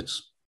 I'd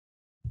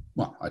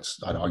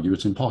argue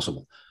it's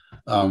impossible.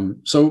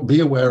 So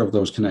be aware of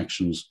those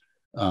connections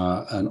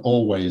and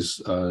always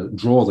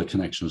draw the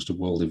connections to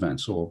world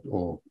events,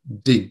 or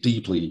dig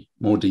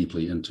more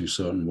deeply into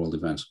certain world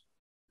events.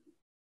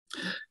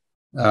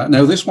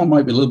 Now, this one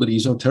might be a little bit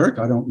esoteric,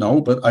 I don't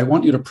know, but I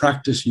want you to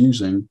practice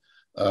using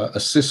a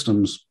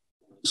systems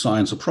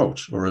science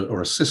approach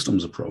or a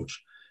systems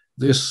approach.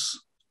 This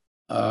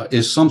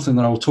is something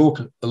that I'll talk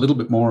a little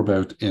bit more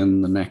about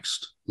in the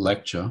next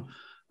lecture.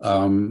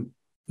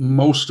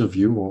 Most of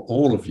you, or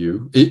all of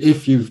you,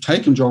 if you've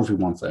taken Geography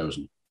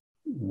 1000,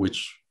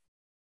 which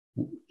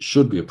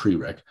should be a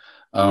prereq,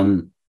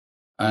 and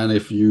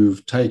if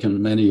you've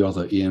taken many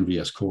other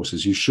ENVS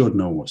courses, you should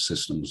know what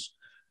systems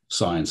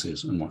science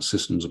is and what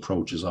systems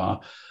approaches are.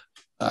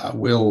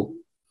 We'll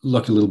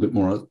look a little bit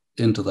more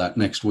into that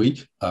next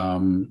week,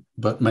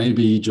 but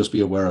maybe just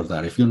be aware of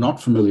that. If you're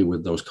not familiar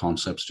with those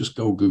concepts, just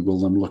go Google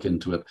them, look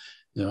into it.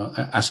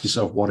 Ask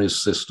yourself, what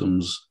is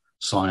systems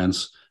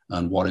science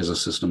and what is a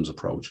systems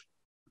approach?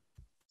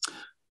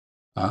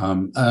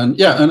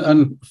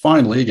 And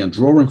finally, again,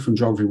 drawing from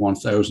Geography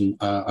 1000,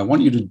 I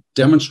want you to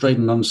demonstrate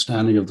an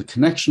understanding of the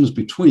connections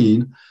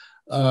between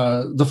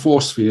the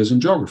four spheres in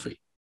geography.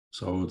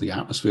 So the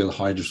atmosphere, the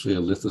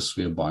hydrosphere,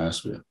 lithosphere,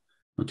 biosphere.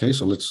 Okay,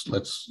 so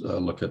let's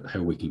look at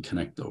how we can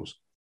connect those.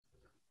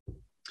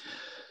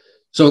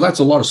 So that's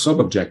a lot of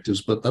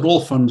sub-objectives, but that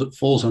all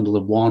falls under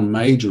the one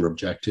major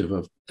objective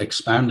of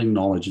expanding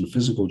knowledge in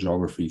physical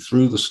geography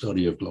through the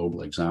study of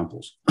global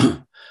examples.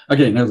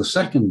 Okay, now the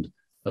second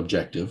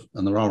objective,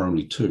 and there are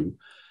only two,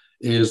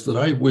 is that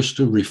I wish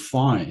to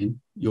refine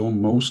your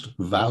most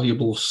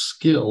valuable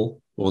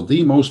skill, or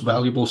the most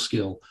valuable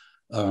skill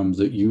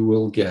that you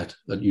will get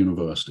at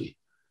university.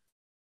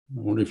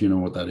 I wonder if you know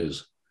what that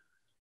is.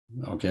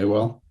 Okay,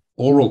 well,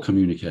 oral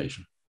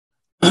communication.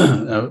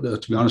 Now,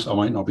 to be honest, I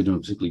might not be doing a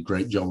particularly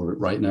great job of it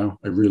right now.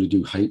 I really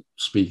do hate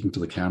speaking to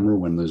the camera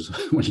when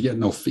when you get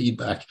no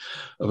feedback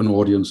of an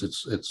audience.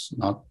 It's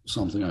not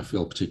something I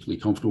feel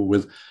particularly comfortable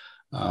with.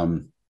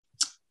 And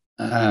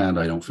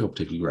I don't feel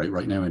particularly great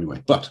right now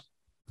anyway, but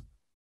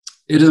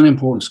it is an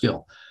important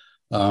skill.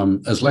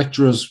 As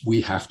lecturers, we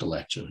have to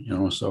lecture,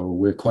 so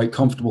we're quite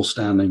comfortable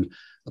standing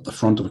at the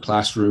front of a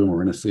classroom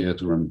or in a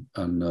theater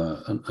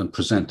and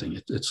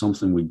presenting. It's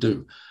something we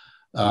do.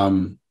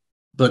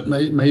 But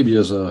maybe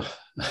as an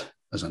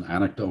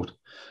anecdote,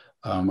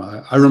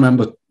 I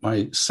remember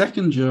my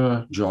second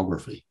year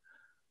geography.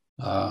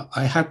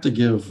 I had to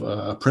give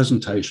a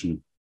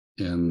presentation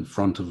in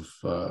front of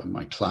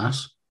my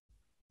class.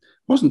 It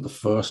wasn't the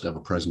first ever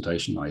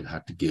presentation I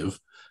had to give,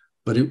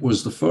 but it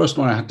was the first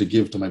one I had to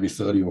give to maybe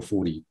 30 or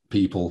 40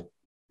 people.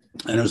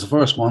 And it was the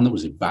first one that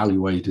was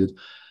evaluated.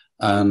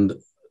 And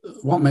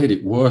what made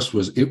it worse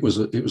was it was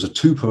a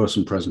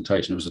two-person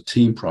presentation. It was a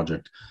team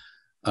project.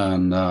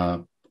 And I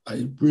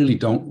really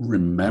don't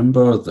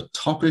remember the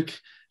topic.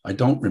 I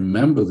don't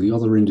remember the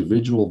other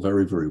individual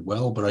very, very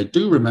well, but I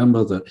do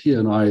remember that he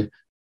and I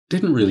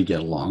didn't really get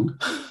along,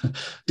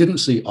 didn't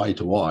see eye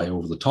to eye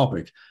over the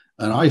topic.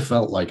 And I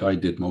felt like I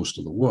did most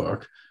of the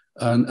work.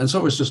 And so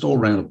it was just all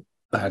around a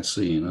bad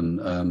scene.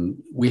 And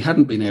we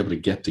hadn't been able to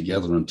get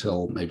together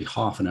until maybe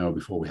half an hour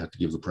before we had to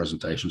give the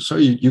presentation. So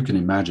you can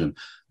imagine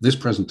this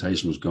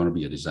presentation was going to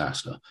be a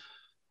disaster.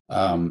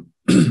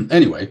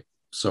 Anyway,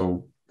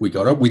 so we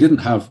got up. We didn't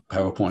have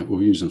PowerPoint. We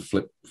were using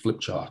flip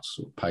charts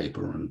or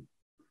paper and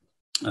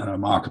a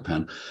marker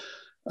pen.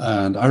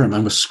 And I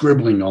remember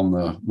scribbling on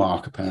the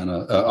marker pen,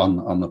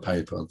 on the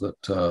paper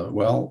that,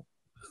 well,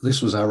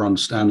 this was our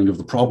understanding of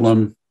the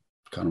problem,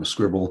 kind of a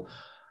scribble.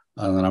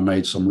 And then I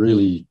made some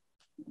really,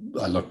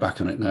 I look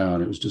back on it now,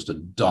 and it was just a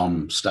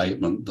dumb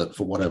statement that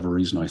for whatever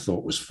reason I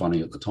thought was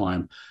funny at the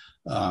time.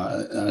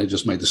 And I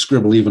just made the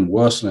scribble even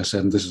worse. And I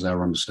said, and this is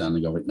our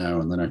understanding of it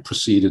now. And then I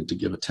proceeded to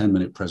give a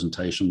 10-minute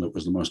presentation that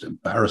was the most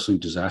embarrassing,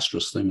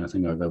 disastrous thing I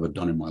think I've ever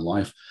done in my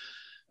life.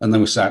 And then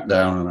we sat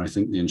down, and I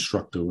think the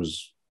instructor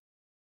was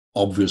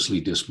obviously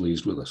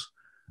displeased with us.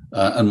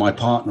 And my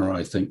partner,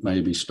 I think,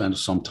 maybe spent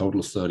some total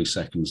of 30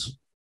 seconds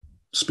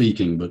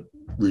speaking, but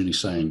really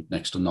saying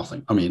next to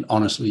nothing. I mean,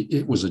 honestly,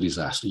 it was a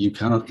disaster. You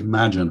cannot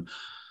imagine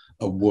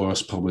a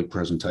worse public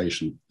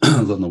presentation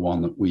than the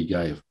one that we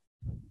gave.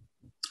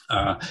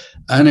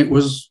 And it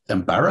was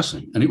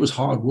embarrassing, and it was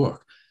hard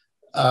work.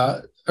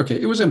 Okay,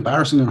 it was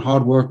embarrassing and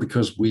hard work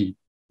because we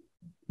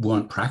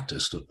weren't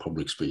practiced at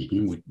public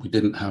speaking. We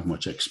didn't have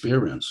much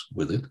experience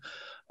with it.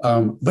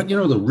 But, you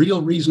know, the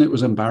real reason it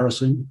was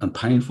embarrassing and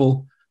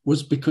painful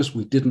was because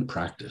we didn't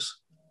practice.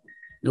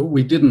 You know,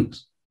 we didn't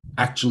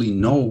actually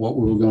know what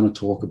we were going to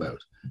talk about.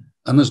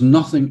 And there's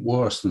nothing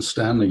worse than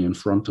standing in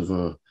front of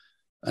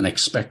an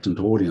expectant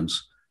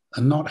audience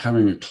and not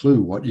having a clue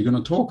what you're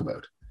going to talk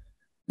about.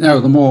 Now,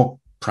 the more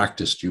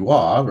practiced you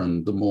are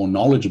and the more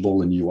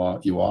knowledgeable and you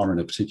are in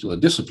a particular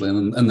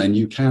discipline, and then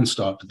you can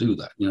start to do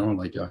that. You know,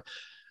 like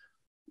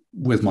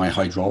with my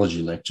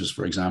hydrology lectures,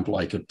 for example,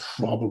 I could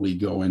probably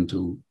go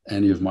into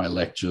any of my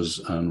lectures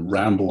and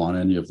ramble on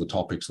any of the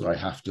topics that I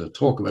have to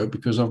talk about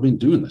because I've been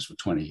doing this for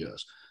 20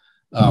 years.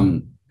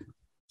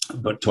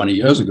 But 20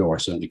 years ago, I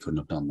certainly couldn't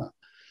have done that.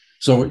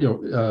 So, you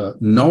know,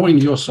 knowing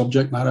your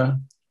subject matter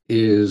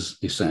is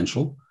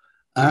essential,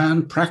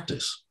 and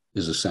practice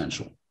is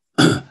essential.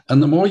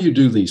 And the more you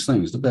do these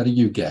things, the better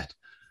you get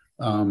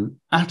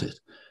at it.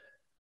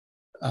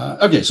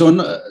 Okay, so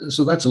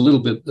that's a little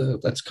bit,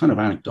 that's kind of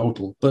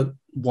anecdotal, but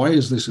why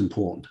is this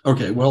important?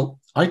 Okay, well,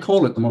 I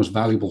call it the most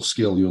valuable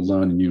skill you'll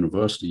learn in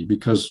university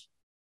because,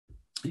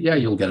 yeah,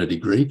 you'll get a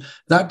degree.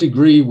 That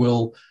degree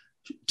will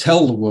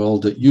tell the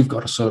world that you've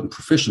got a certain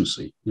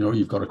proficiency. You know,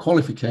 you've got a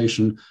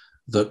qualification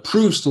that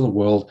proves to the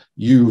world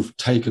you've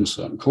taken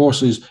certain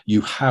courses,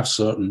 you have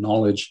certain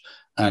knowledge,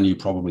 and you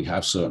probably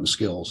have certain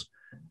skills.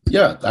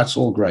 Yeah, that's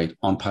all great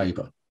on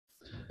paper.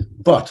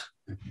 But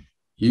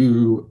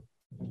you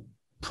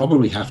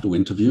probably have to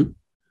interview.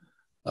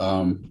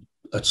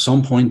 At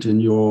some point in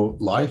your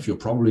life, you're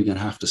probably going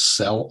to have to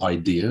sell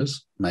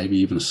ideas, maybe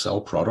even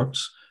sell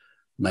products,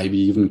 maybe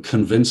even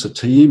convince a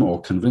team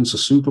or convince a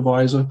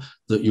supervisor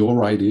that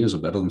your ideas are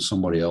better than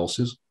somebody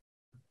else's.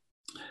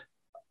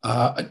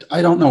 I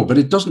don't know, but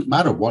it doesn't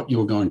matter what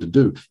you're going to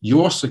do.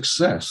 Your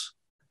success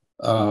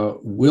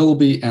will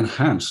be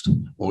enhanced,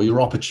 or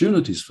your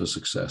opportunities for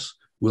success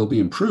will be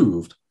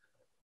improved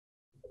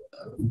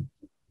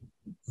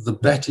the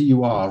better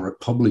you are at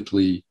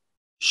publicly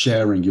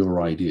sharing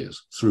your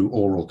ideas through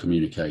oral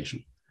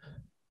communication.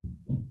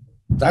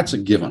 That's a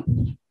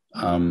given.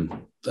 And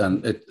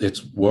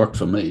it's worked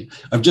for me.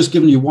 I've just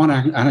given you one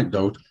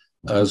anecdote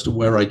as to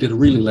where I did a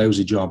really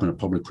lousy job in a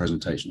public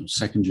presentation,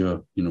 second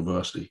year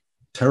university,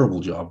 terrible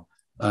job.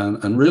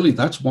 And really,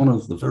 that's one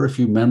of the very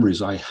few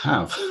memories I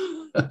have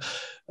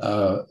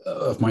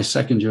of my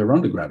second year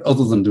undergrad,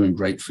 other than doing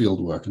great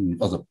field work and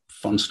other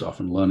fun stuff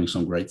and learning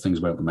some great things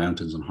about the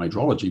mountains and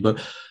hydrology. But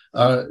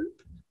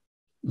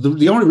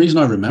the only reason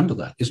I remember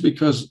that is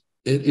because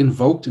it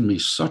invoked in me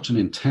such an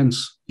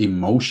intense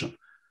emotion,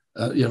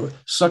 you know,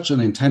 such an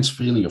intense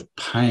feeling of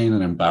pain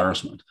and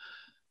embarrassment.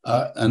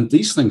 And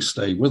these things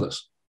stay with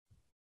us.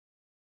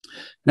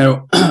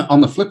 Now,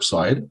 on the flip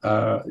side,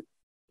 2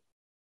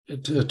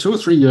 or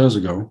 3 years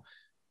ago,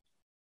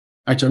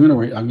 actually,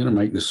 I'm going to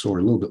make this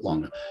story a little bit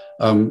longer.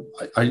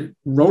 I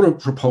wrote a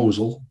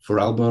proposal for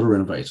Alberta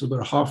Innovates,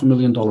 about a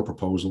 $500,000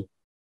 proposal.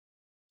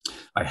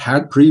 I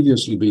had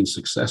previously been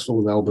successful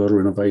with Alberta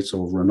Innovates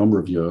over a number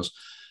of years.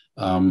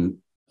 And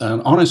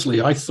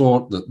honestly, I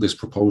thought that this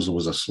proposal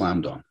was a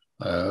slam dunk.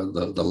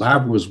 The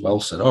lab was well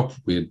set up.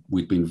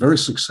 We'd been very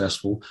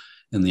successful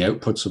in the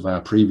outputs of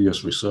our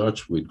previous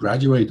research. We'd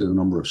graduated a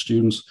number of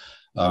students.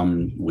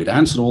 We'd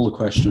answered all the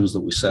questions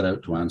that we set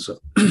out to answer.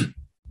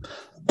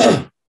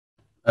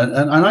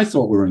 and I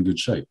thought we were in good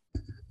shape.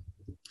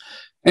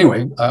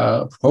 Anyway,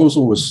 a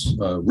proposal was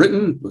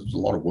written, it was a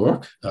lot of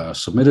work,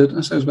 submitted.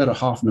 I say it was about a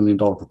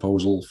 $500,000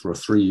 proposal for a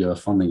 3-year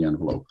funding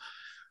envelope.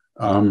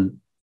 But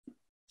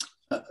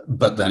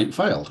then it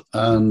failed.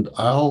 And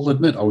I'll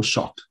admit I was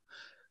shocked,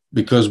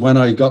 because when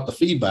I got the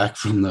feedback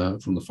from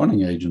the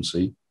funding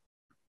agency,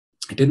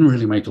 it didn't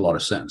really make a lot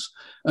of sense.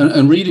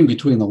 And reading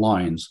between the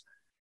lines,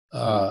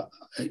 I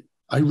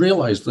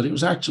realized that it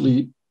was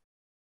actually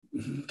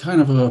kind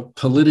of a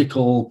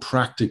political,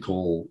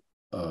 practical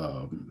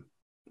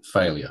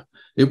failure.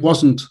 It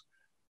wasn't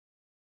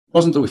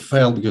that we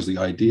failed because the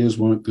ideas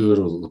weren't good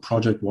or that the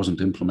project wasn't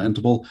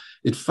implementable.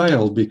 It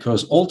failed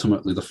because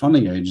ultimately the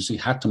funding agency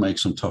had to make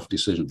some tough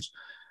decisions.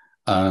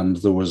 And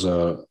there was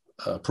a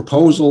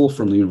proposal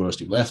from the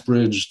University of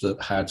Lethbridge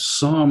that had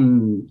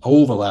some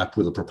overlap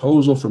with a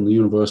proposal from the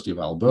University of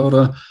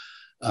Alberta.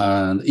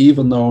 And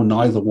even though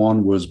neither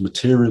one was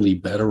materially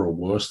better or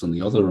worse than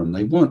the other, and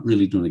they weren't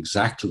really doing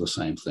exactly the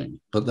same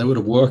thing, but they would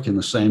have worked in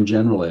the same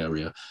general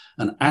area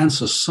and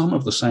answer some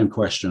of the same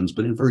questions,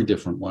 but in very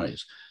different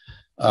ways.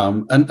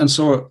 And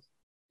so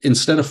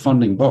instead of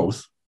funding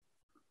both,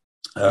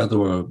 there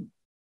were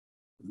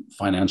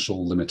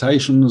financial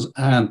limitations,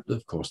 and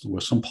of course there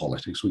were some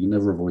politics. We can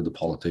never avoid the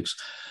politics.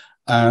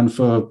 And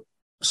for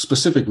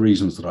specific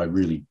reasons that I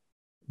really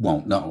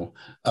won't know,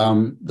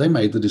 they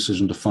made the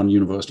decision to fund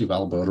University of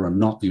Alberta and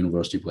not the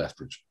University of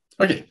Lethbridge.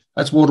 Okay,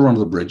 that's water under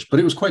the bridge, but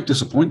it was quite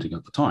disappointing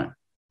at the time.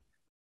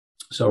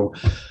 So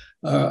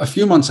a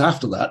few months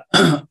after that,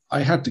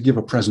 I had to give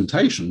a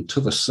presentation to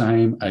the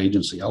same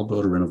agency,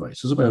 Alberta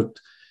Innovates. There's about,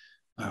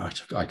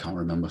 I can't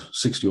remember,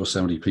 60 or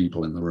 70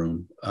 people in the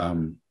room.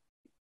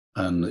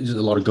 And there's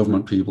a lot of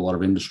government people, a lot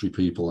of industry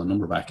people, a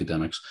number of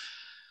academics.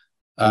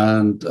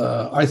 And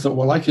I thought,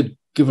 well, I could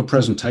give a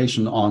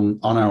presentation on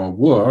our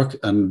work.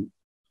 And,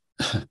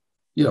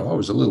 you know, I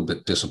was a little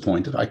bit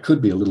disappointed. I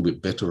could be a little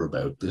bit bitter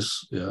about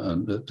this,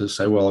 and to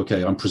say, well,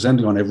 okay, I'm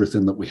presenting on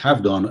everything that we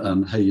have done.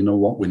 And hey, you know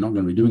what? We're not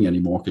going to be doing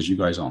anymore because you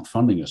guys aren't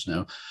funding us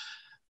now.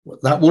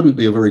 That wouldn't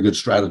be a very good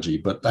strategy,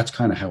 but that's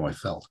kind of how I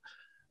felt.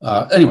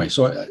 Anyway,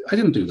 so I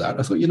didn't do that.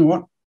 I thought, you know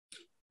what?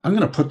 I'm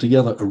going to put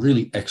together a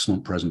really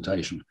excellent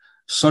presentation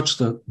such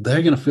that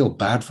they're going to feel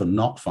bad for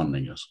not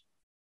funding us.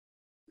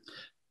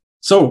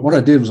 So what I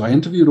did was I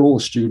interviewed all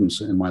the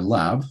students in my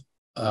lab,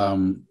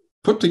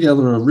 put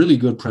together a really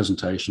good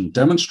presentation,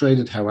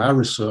 demonstrated how our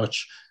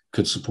research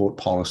could support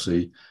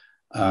policy,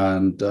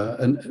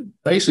 and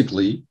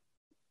basically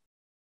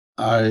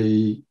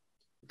I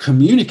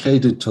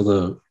communicated to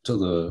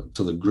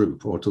the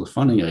group or to the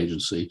funding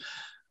agency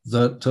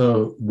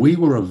that we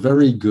were a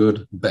very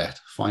good bet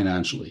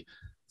financially,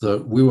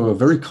 that we were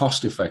very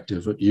cost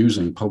effective at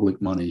using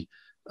public money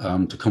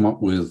to come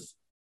up with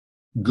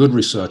good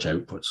research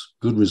outputs,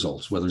 good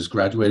results, whether it's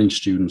graduating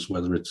students,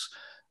 whether it's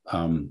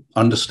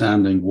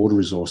understanding water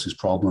resources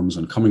problems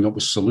and coming up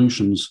with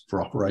solutions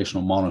for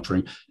operational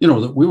monitoring, you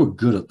know, that we were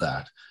good at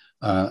that,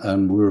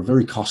 and we were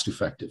very cost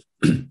effective.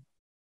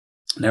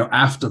 Now,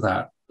 after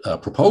that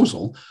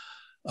proposal,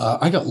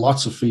 I got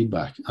lots of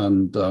feedback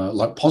and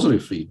like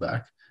positive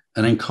feedback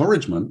and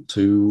encouragement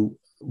to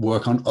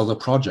work on other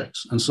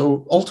projects. And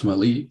so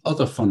ultimately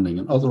other funding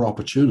and other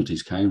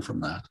opportunities came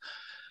from that.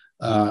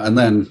 And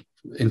then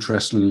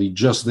interestingly,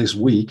 just this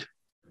week,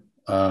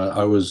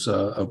 I was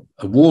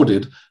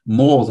awarded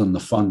more than the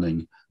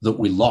funding that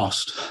we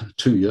lost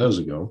 2 years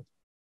ago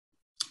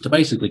to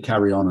basically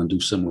carry on and do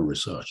similar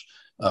research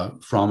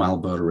from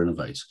Alberta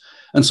Innovates.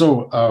 And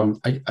so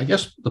I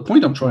guess the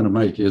point I'm trying to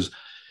make is,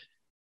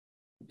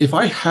 if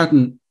I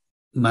hadn't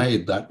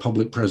made that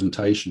public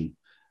presentation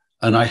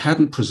and I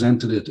hadn't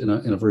presented it in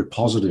a very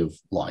positive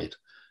light,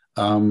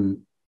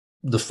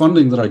 the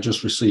funding that I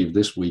just received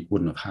this week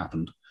wouldn't have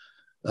happened.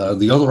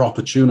 The other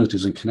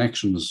opportunities and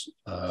connections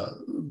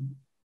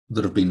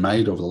that have been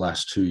made over the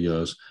last 2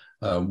 years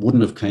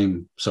wouldn't have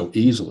came so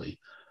easily.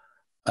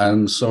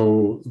 And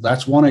so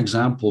that's one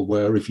example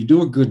where if you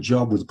do a good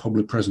job with a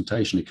public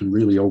presentation, it can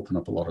really open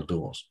up a lot of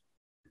doors.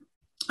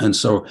 And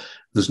so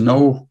there's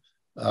no,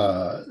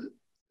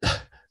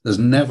 there's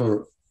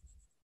never,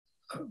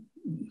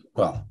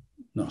 well,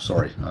 no,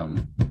 sorry.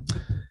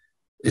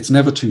 It's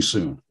never too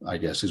soon, I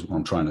guess, is what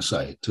I'm trying to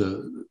say,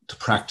 to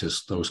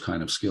practice those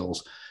kind of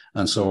skills.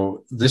 And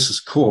so this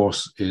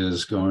course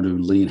is going to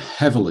lean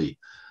heavily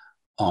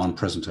on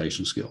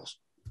presentation skills.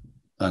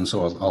 And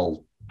so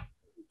I'll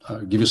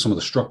give you some of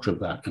the structure of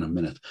that in a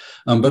minute.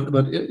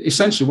 But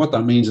essentially what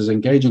that means is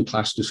engage in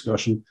class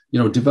discussion, you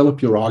know,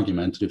 develop your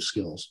argumentative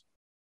skills.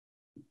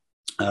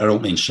 I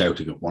don't mean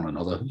shouting at one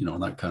another, you know,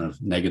 that kind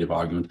of negative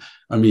argument.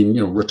 I mean,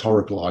 you know,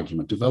 rhetorical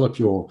argument. Develop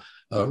your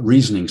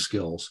reasoning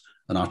skills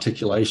and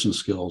articulation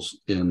skills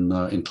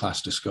in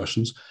class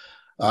discussions.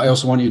 I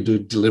also want you to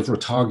deliver a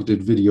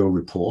targeted video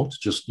report,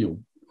 just, you know,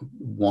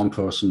 one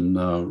person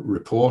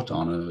report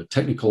on a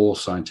technical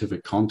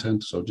scientific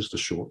content, so just a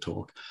short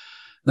talk.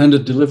 Then to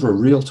deliver a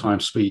real-time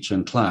speech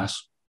in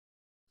class,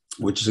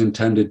 which is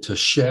intended to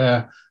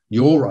share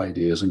your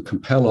ideas and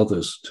compel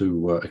others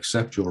to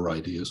accept your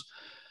ideas.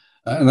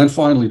 And then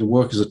finally, to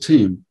work as a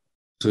team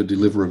to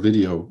deliver a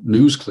video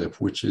news clip,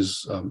 which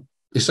is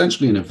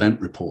essentially an event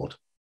report,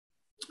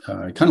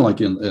 kind of like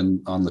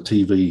on the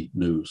TV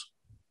news.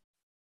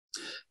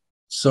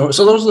 So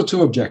those are the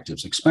two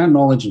objectives: expand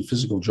knowledge in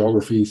physical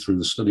geography through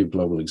the study of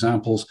global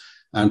examples,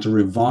 and to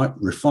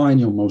refine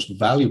your most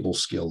valuable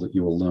skill that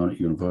you will learn at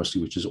university,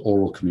 which is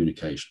oral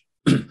communication.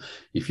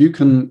 If you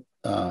can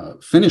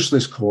finish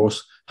this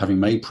course having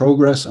made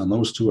progress on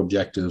those two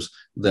objectives,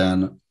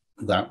 then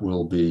that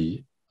will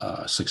be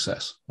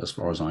success as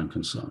far as I'm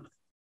concerned.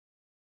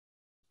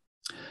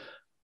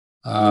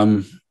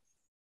 I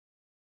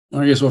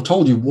guess I've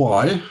told you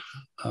why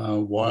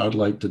I'd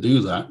like to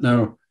do that.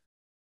 Now,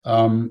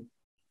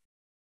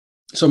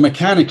 so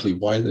mechanically,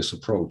 why this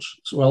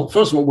approach? So, well,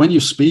 first of all, when you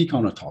speak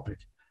on a topic,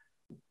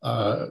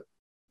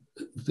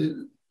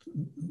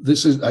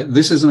 this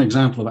is an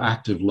example of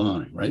active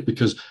learning, right?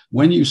 Because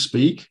when you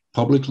speak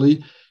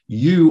publicly,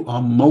 you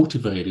are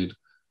motivated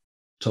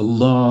to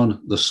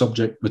learn the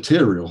subject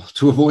material,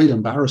 to avoid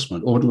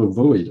embarrassment or to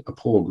avoid a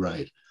poor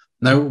grade.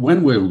 Now,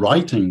 when we're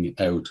writing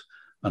out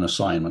an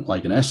assignment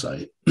like an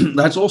essay,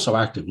 that's also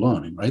active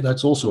learning, right?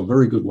 That's also a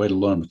very good way to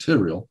learn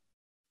material,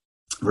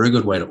 very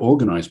good way to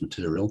organize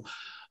material.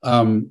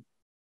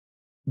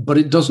 But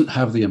it doesn't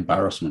have the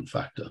embarrassment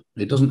factor.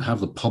 It doesn't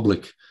have the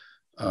public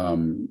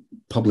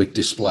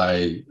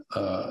display,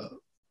 the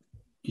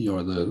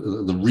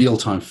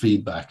real-time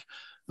feedback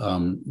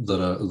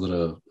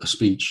that a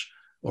speech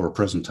or a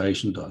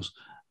presentation does.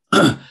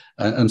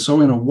 And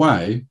so in a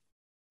way,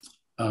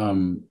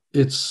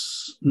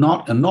 it's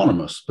not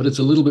anonymous, but it's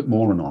a little bit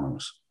more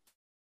anonymous.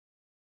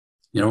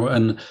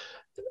 And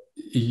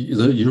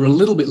you're a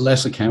little bit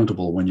less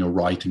accountable when you're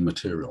writing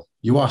material.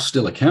 You are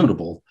still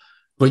accountable,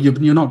 but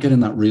you're not getting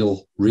that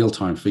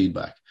real-time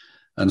feedback.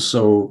 And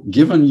so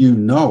given you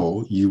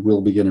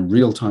will be getting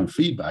real-time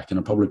feedback in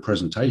a public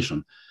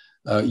presentation,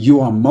 you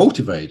are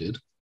motivated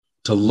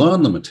to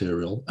learn the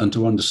material and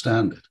to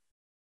understand it.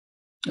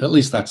 At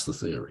least that's the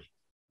theory.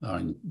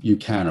 You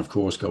can, of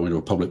course, go into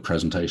a public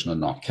presentation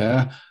and not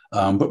care,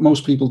 but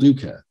most people do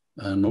care.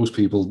 And most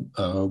people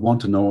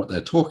want to know what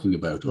they're talking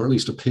about, or at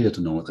least appear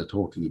to know what they're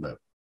talking about.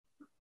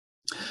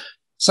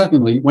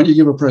 Secondly, when you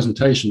give a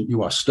presentation,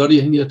 you are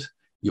studying it,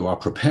 you are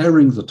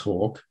preparing the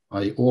talk,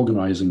 i.e.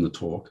 organizing the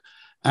talk,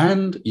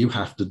 and you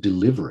have to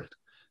deliver it.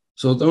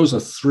 So those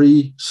are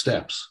 3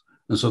 steps.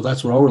 And so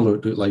that's what I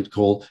would like to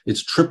call,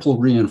 it's triple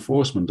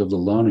reinforcement of the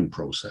learning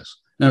process.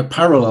 Now, it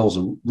parallels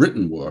a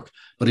written work,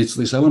 but it's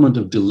this element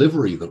of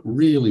delivery that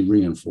really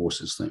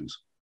reinforces things.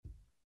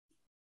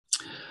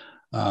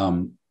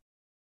 And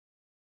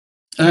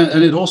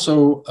it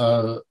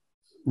also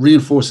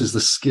reinforces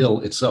the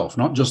skill itself,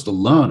 not just the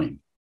learning.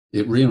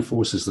 It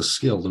reinforces the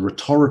skill, the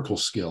rhetorical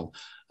skill,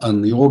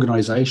 and the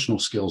organizational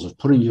skills of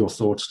putting your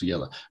thoughts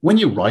together. When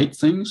you write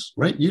things,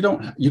 right, you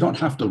don't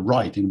have to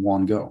write in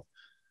one go,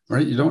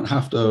 right? You don't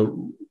have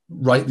to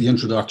write the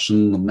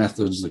introduction, the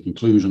methods, the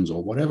conclusions,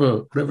 or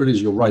whatever it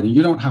is you're writing.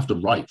 You don't have to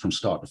write from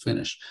start to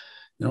finish.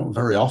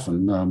 Very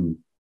often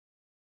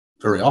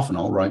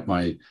I'll write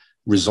my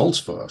results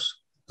first.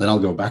 Then I'll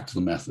go back to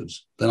the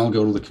methods. Then I'll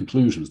go to the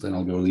conclusions. Then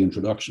I'll go to the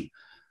introduction.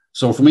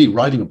 So for me,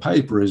 writing a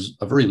paper is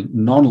a very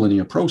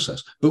nonlinear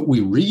process, but we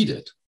read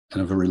it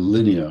in a very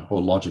linear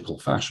or logical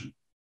fashion.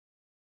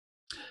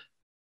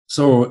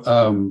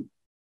 So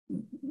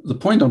the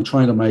point I'm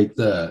trying to make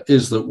there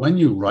is that when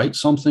you write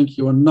something,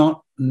 you are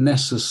not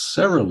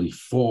necessarily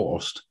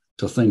forced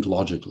to think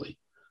logically,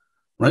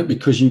 right?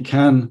 Because you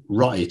can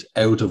write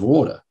out of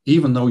order,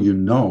 even though you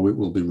know it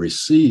will be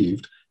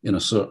received in a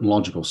certain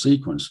logical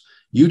sequence.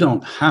 You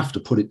don't have to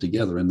put it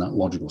together in that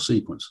logical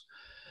sequence.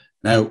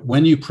 Now,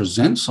 when you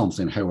present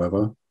something,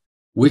 however,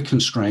 we're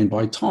constrained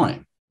by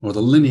time or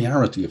the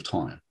linearity of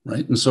time,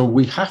 right? And so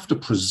we have to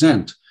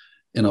present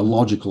in a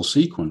logical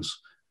sequence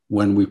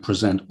when we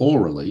present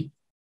orally,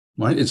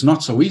 right? It's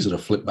not so easy to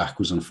flip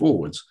backwards and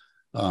forwards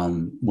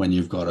when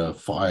you've got a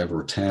 5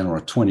 or a 10 or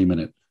a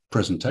 20-minute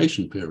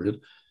presentation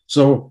period.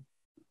 So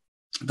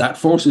that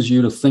forces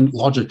you to think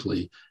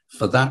logically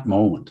for that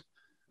moment.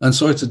 And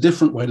so it's a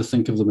different way to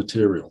think of the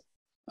material.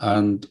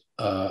 And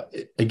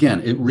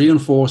again, it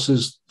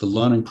reinforces the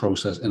learning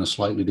process in a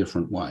slightly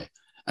different way.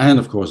 And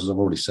of course, as I've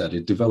already said,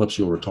 it develops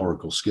your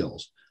rhetorical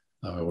skills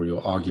or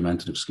your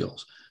argumentative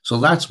skills. So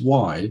that's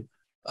why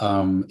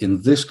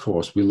in this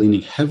course, we're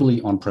leaning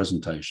heavily on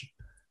presentation.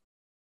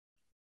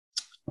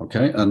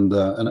 Okay, and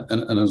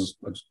as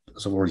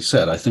I've already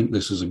said, I think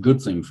this is a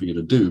good thing for you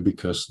to do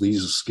because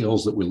these are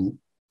skills that will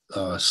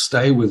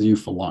stay with you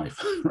for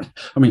life.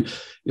 I mean,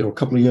 a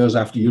couple of years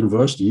after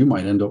university, you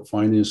might end up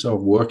finding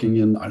yourself working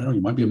in, I don't know,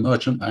 you might be a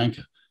merchant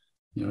banker.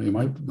 You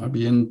might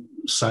be in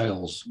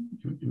sales,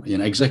 in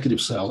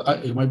executive sales.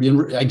 You might be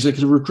in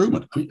executive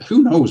recruitment. I mean,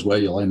 who knows where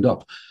you'll end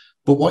up?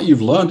 But what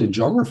you've learned in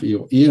geography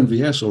or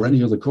ENVS or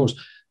any other course,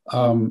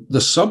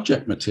 the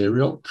subject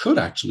material could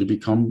actually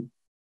become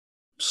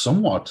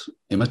somewhat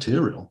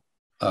immaterial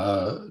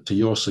to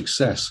your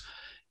success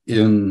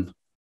in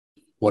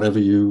whatever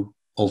you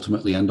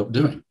ultimately end up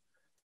doing.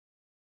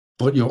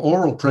 But your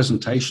oral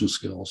presentation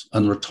skills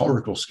and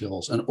rhetorical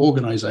skills and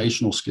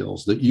organizational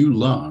skills that you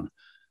learn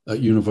at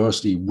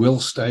university will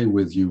stay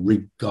with you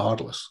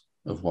regardless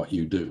of what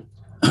you do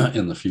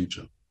in the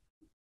future.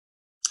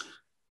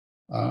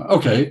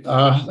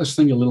 Let's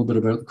think a little bit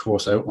about the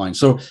course outline.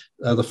 So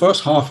the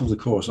first half of the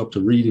course, up to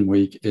reading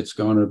week, it's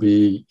going to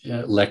be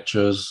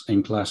lectures,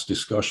 in-class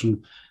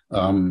discussion.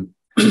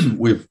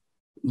 We've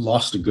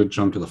lost a good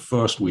chunk of the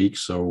first week,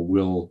 so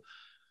we'll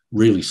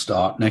really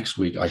start next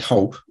week, I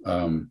hope,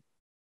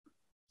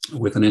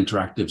 with an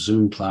interactive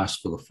Zoom class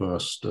for the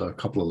first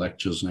couple of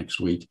lectures next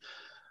week,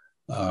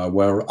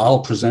 where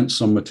I'll present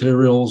some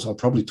materials. I'll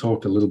probably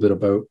talk a little bit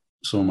about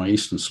some of my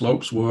Eastern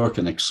Slopes work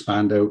and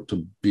expand out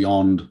to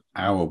beyond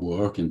our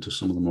work into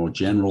some of the more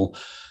general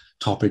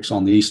topics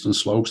on the Eastern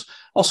Slopes.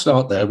 I'll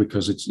start there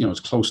because it's, it's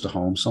close to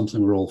home,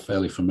 something we're all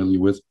fairly familiar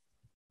with.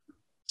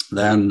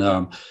 Then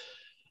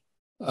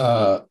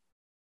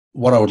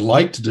what I would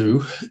like to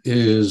do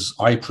is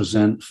I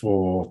present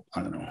for,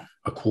 I don't know,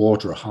 a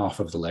quarter or half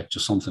of the lecture,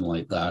 something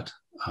like that,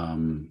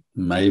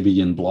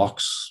 maybe in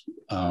blocks.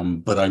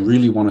 But I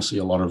really want to see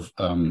a lot of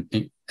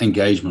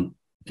engagement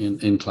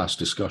in class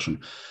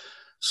discussion.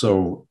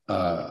 So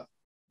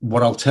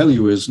what I'll tell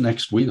you is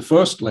next week, the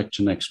first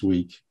lecture next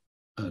week,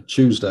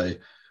 Tuesday,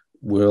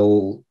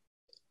 we'll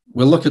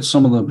look at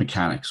some of the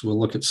mechanics. We'll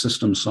look at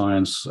system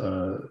science,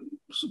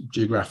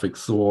 geographic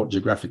thought,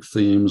 geographic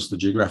themes, the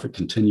geographic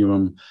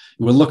continuum.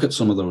 We'll look at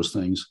some of those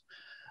things.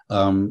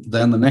 Then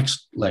the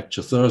next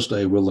lecture,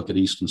 Thursday, we'll look at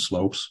Eastern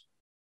Slopes.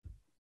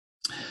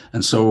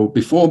 And so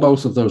before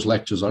both of those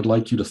lectures, I'd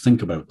like you to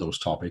think about those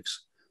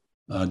topics.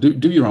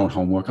 Do your own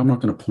homework. I'm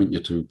not going to point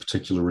you to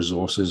particular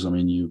resources. I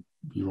mean,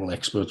 you're all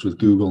experts with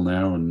Google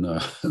now and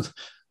the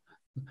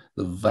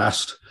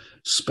vast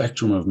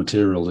spectrum of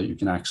material that you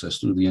can access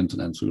through the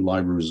internet, through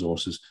library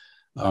resources.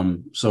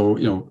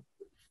 So,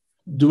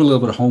 do a little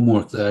bit of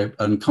homework there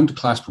and come to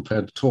class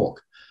prepared to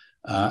talk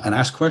and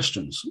ask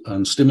questions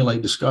and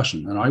stimulate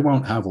discussion. And I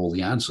won't have all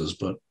the answers,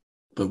 but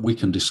we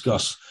can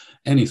discuss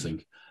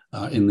anything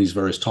in these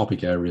various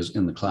topic areas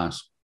in the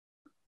class.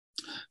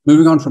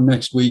 Moving on from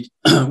next week,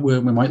 we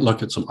might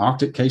look at some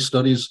Arctic case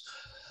studies,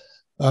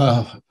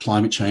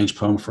 climate change,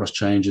 permafrost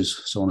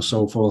changes, so on and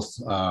so forth.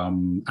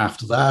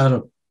 After that,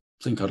 I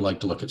think I'd like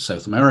to look at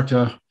South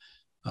America,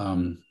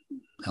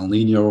 El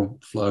Nino,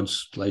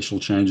 floods, glacial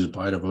changes,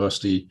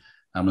 biodiversity,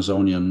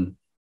 Amazonian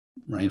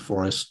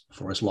rainforest,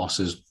 forest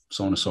losses,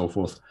 so on and so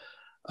forth.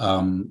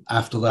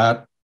 After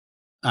that,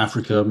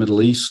 Africa,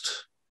 Middle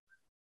East,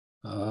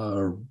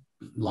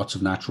 lots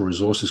of natural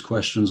resources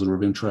questions that are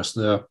of interest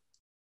there.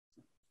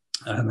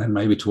 And then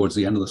maybe towards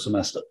the end of the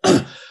semester,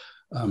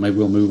 maybe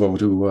we'll move over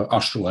to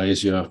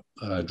Australasia,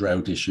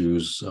 drought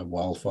issues,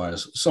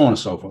 wildfires, so on and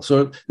so forth.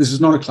 So this is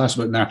not a class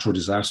about natural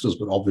disasters,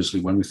 but obviously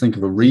when we think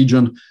of a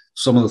region,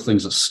 some of the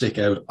things that stick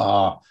out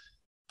are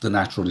the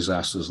natural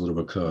disasters that have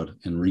occurred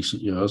in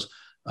recent years.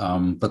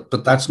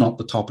 But that's not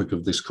the topic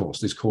of this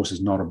course. This course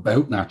is not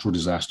about natural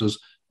disasters,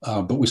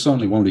 but we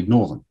certainly won't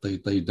ignore them.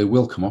 They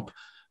will come up,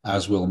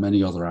 as will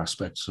many other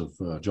aspects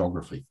of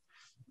geography.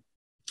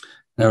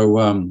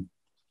 Now,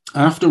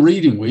 after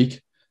reading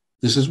week,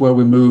 this is where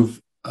we move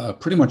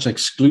pretty much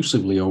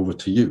exclusively over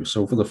to you.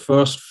 So for the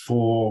first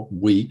 4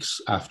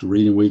 weeks after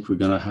reading week, we're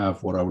going to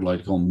have what I would like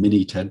to call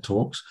mini TED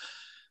Talks.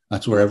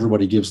 That's where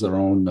everybody gives their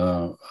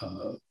own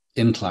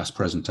in-class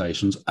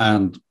presentations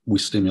and we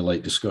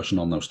stimulate discussion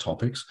on those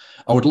topics.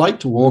 I would like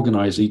to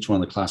organize each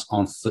one of the class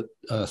on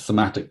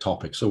thematic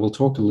topics. So we'll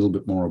talk a little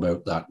bit more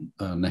about that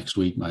next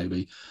week,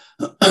 maybe.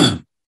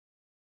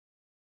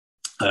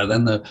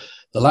 Then the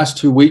last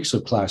 2 weeks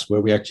of class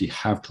where we actually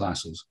have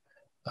classes,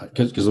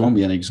 because there won't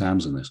be any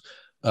exams in this.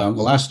 The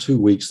last 2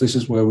 weeks, this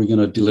is where we're going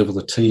to deliver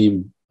the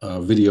team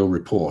video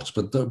reports,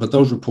 but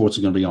those reports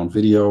are going to be on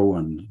video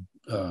and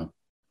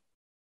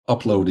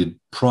uploaded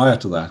prior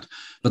to that.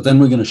 But then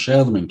we're going to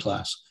share them in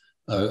class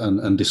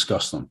and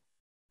discuss them.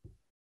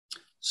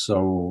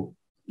 So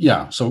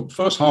yeah, so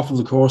first half of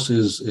the course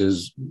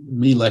is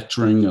me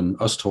lecturing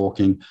and us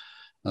talking.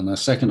 And the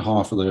second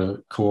half of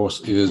the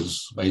course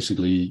is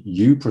basically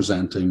you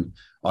presenting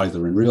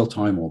either in real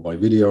time or by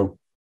video.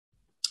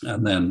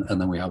 And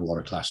then we have a lot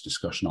of class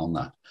discussion on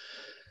that.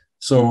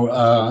 So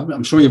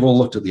I'm sure you've all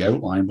looked at the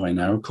outline by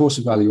now. Course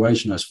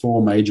evaluation has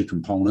 4 major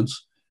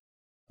components.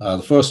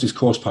 The first is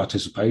course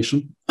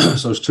participation.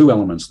 So there's 2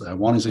 elements there.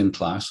 One is in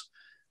class.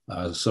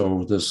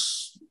 So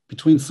there's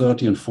between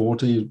 30 and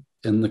 40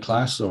 in the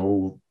class.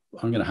 So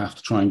I'm going to have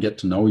to try and get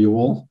to know you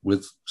all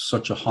with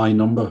such a high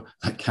number.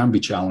 That can be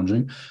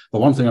challenging.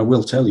 But one thing I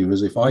will tell you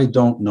is if I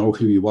don't know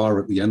who you are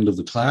at the end of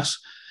the class,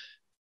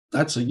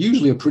 that's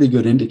usually a pretty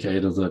good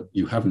indicator that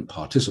you haven't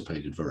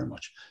participated very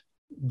much.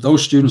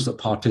 Those students that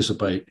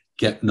participate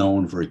get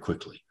known very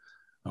quickly.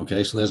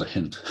 Okay, so there's a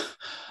hint.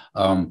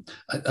 And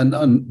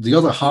the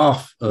other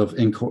half of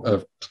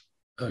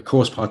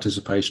course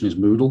participation is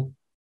Moodle.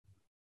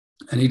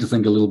 I need to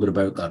think a little bit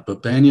about that,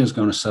 but Benya is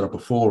going to set up a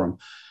forum,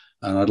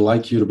 and I'd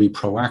like you to be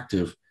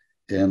proactive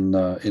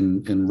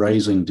in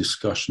raising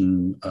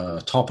discussion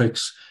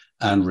topics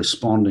and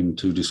responding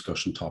to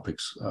discussion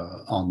topics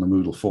on the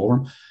Moodle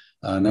forum.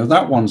 Now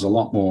that one's a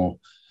lot more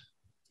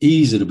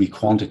easy to be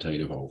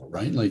quantitative over,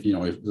 right? Like, you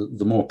know, if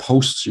the more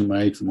posts you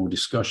make, the more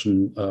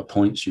discussion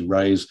points you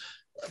raise,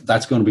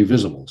 that's going to be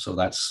visible. So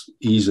that's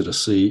easy to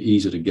see,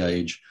 easy to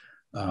gauge.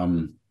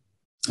 And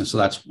so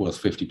that's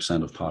worth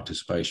 50% of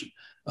participation.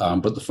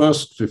 But the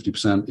first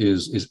 50%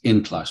 is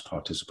in-class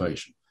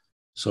participation.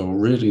 So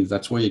really,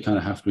 that's where you kind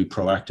of have to be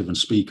proactive and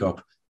speak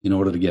up in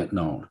order to get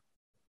known.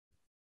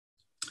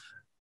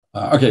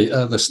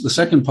 The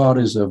second part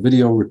is a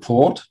video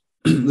report.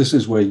 This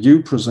is where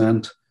you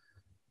present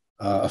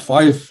a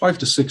 5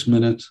 to 6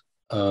 minute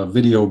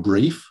video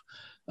brief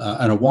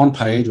and a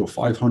 1-page or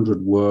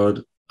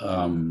 500-word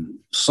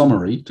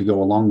summary to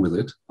go along with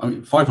it. I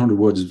mean, 500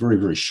 words is very,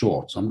 very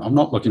short. So I'm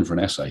not looking for an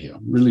essay here.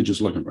 I'm really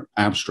just looking for an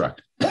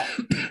abstract.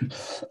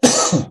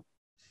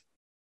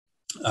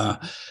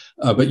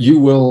 But you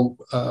will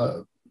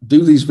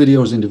do these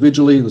videos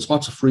individually. There's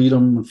lots of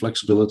freedom and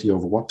flexibility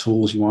over what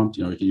tools you want.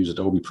 You know, you can use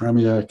Adobe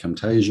Premiere,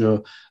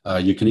 Camtasia.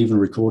 You can even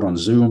record on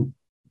Zoom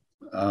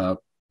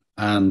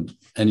and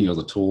any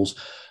other tools.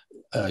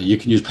 You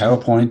can use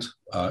PowerPoint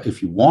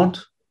if you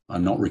want.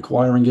 I'm not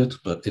requiring it,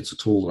 but it's a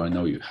tool that I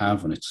know you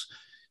have, and it's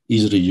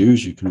easy to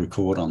use. You can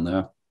record on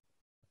there.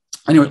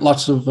 Anyway,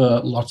 lots of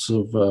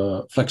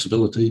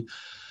flexibility.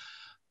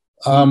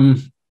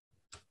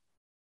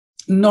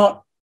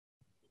 Not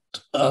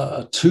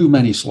too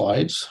many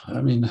slides.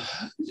 I mean,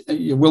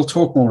 we'll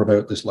talk more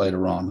about this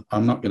later on.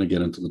 I'm not going to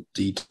get into the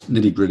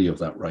nitty-gritty of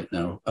that right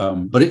now,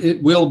 but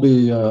it will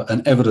be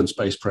an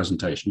evidence-based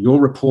presentation. You're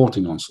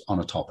reporting on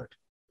a topic.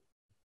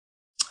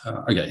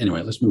 Okay,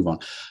 anyway, let's move on.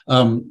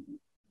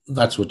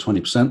 That's what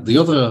 20%. The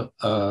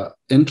other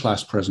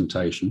in-class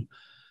presentation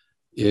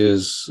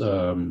is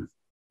a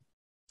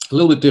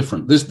little bit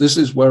different. This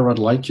is where I'd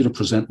like you to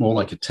present more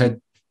like a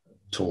TED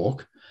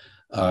talk.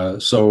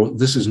 So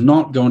this is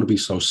not going to be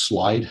so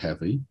slide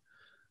heavy.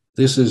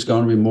 This is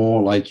going to be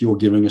more like you're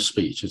giving a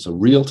speech. It's a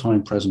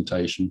real-time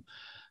presentation,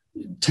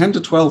 10 to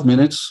 12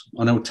 minutes.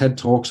 I know TED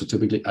Talks are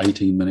typically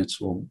 18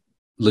 minutes. Well,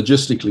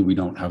 logistically, we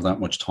don't have that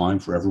much time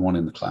for everyone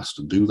in the class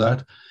to do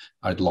that.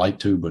 I'd like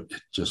to, but it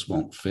just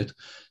won't fit.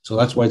 So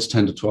that's why it's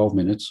 10 to 12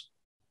 minutes.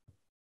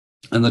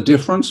 And the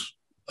difference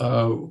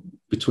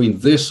between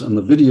this and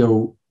the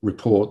video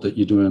report that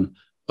you're doing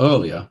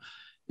earlier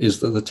is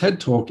that the TED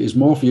Talk is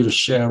more for you to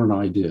share an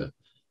idea.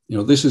 You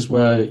know, this is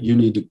where you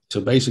need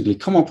to basically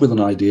come up with an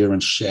idea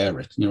and share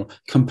it. You know,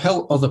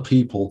 compel other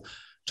people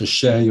to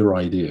share your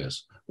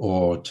ideas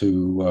or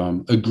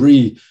to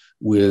agree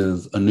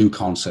with a new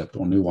concept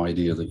or new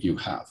idea that you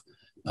have.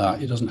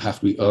 It doesn't have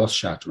to be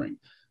earth-shattering,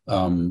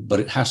 but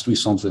it has to be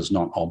something that's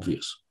not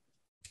obvious.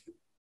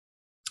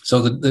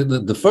 So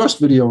the first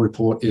video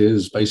report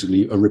is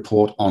basically a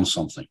report on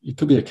something. It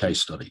could be a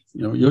case study.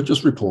 You know, you're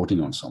just reporting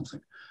on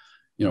something.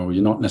 You know,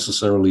 you're not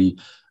necessarily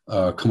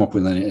come up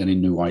with any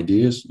new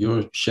ideas.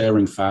 You're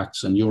sharing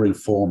facts and you're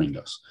informing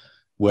us.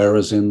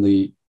 Whereas in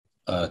the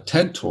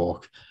TED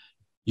Talk,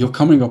 you're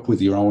coming up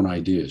with your own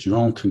ideas, your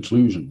own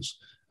conclusions,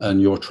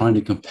 and you're trying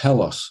to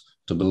compel us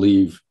to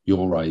believe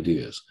your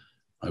ideas.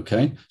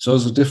 Okay, so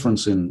there's a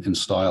difference in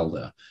style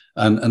there.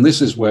 And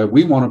this is where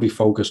we want to be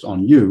focused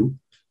on you,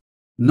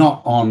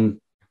 not on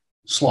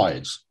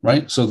slides,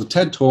 right? So the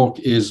TED Talk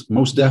is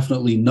most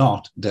definitely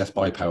not death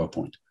by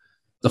PowerPoint.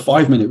 The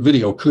 5-minute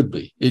video could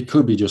be. It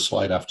could be just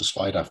slide after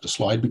slide after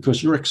slide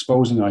because you're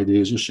exposing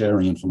ideas, you're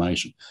sharing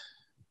information.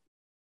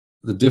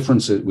 The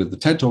difference with the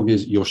TED Talk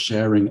is you're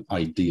sharing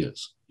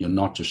ideas. You're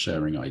not just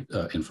sharing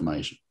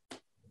information.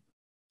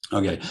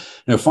 Okay,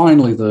 now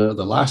finally, the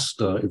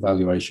last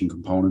evaluation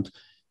component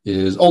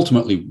is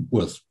ultimately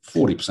worth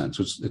 40%,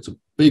 so it's a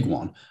big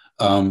one.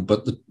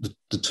 But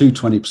the two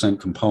 20%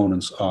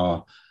 components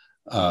are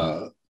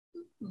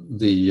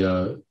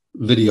the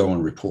video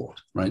and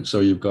report, right? So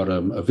you've got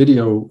a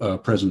video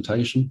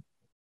presentation,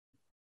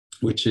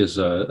 which is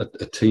a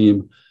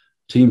team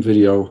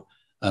video,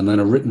 and then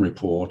a written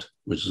report,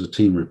 which is a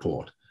team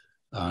report.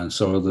 And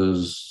so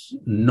there's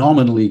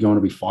nominally going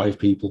to be 5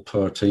 people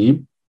per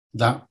team.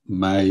 That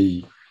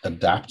may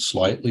adapt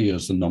slightly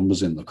as the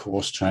numbers in the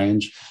course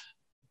change.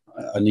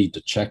 I need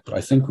to check, but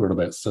I think we're at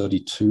about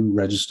 32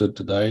 registered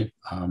today.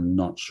 I'm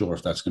not sure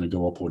if that's going to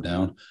go up or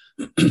down.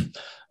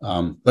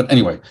 But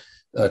anyway,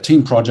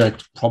 team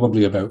project,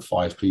 probably about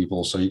 5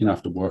 people, so you're going to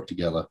have to work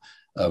together.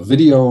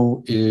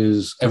 Video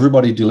is,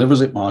 everybody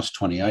delivers it March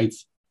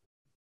 28th,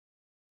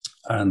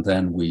 and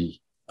then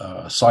we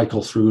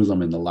cycle through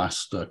them in the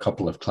last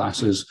couple of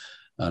classes,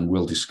 and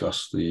we'll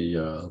discuss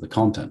the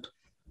content.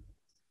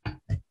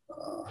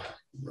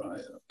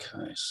 Right,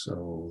 okay,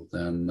 so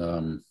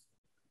then,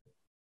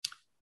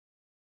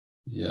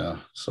 yeah,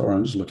 sorry,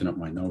 I'm just looking at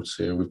my notes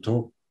here. We've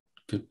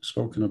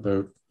spoken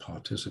about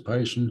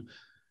participation.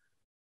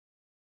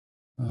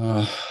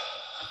 Okay,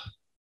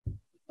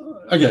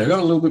 I got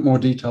a little bit more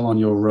detail on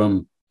your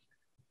on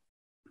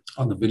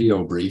the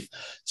video brief.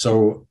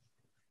 So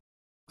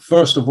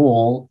first of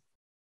all,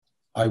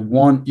 I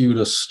want you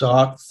to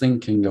start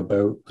thinking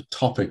about the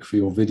topic for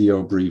your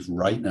video brief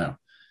right now.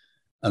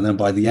 And then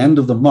by the end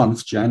of the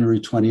month, January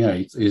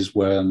 28th, is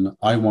when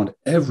I want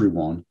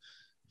everyone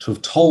to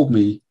have told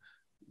me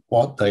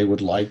what they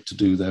would like to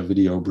do their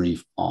video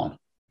brief on.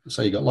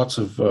 So you got lots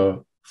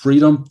of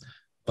freedom,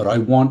 but I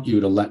want you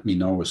to let me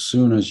know as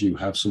soon as you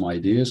have some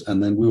ideas,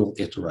 and then we will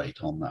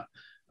iterate on that.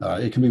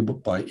 It can be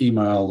by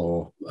email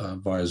or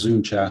via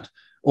Zoom chat,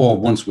 or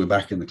once we're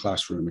back in the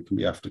classroom, it can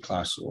be after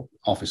class or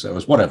office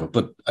hours, whatever.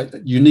 But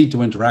you need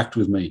to interact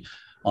with me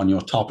on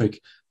your topic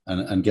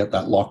and get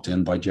that locked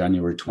in by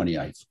January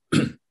 28th.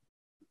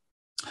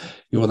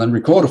 You will then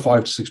record a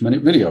 5 to 6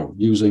 minute video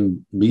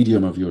using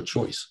medium of your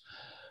choice.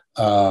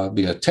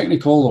 Be a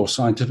technical or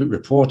scientific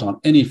report on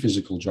any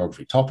physical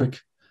geography topic.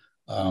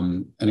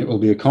 And it will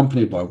be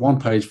accompanied by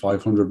 1-page,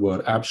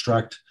 500-word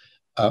abstract,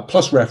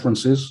 plus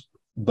references,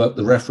 but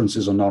the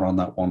references are not on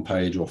that 1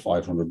 page or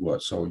 500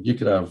 words. So you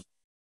could have,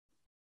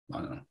 I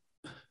don't know,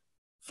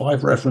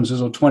 5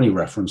 references or 20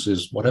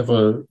 references,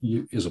 whatever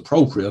is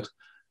appropriate.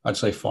 I'd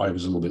say 5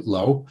 is a little bit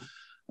low.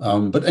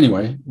 But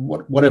anyway,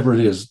 whatever it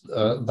is,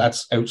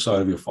 that's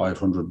outside of your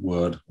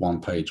 500-word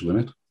 1-page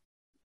limit.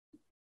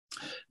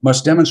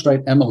 Must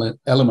demonstrate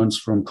elements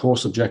from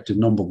course objective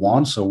number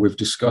 1. So we've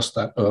discussed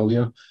that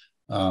earlier.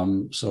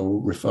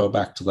 So refer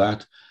back to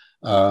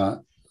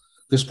that.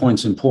 This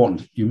point's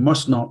important. You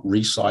must not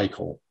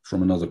recycle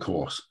from another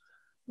course.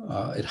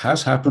 It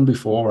has happened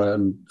before,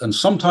 and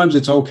sometimes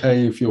it's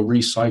okay if you're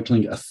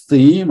recycling a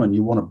theme and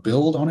you want to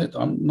build on it.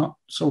 I'm not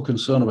so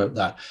concerned about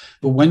that.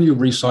 But when you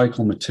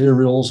recycle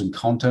materials and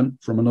content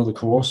from another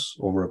course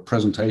or a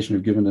presentation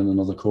you've given in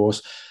another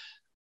course,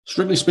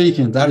 strictly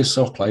speaking, that is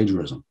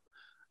self-plagiarism.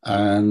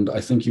 And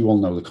I think you all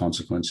know the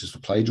consequences for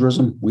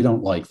plagiarism. We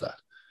don't like that.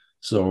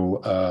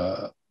 So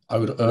I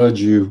would urge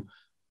you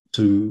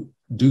to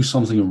do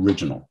something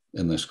original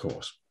in this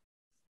course.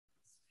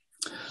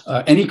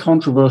 Any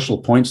controversial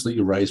points that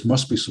you raise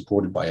must be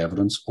supported by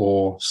evidence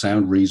or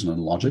sound reason and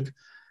logic.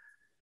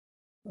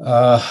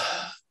 I'm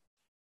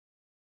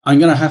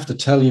going to have to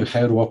tell you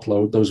how to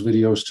upload those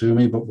videos to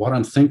me, but what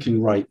I'm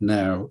thinking right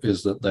now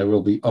is that they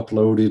will be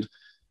uploaded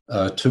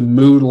to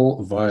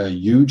Moodle via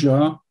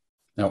UJAR.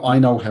 Now, I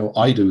know how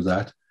I do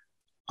that.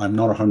 I'm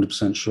not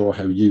 100% sure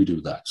how you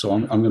do that. So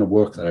I'm going to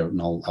work that out,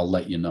 and I'll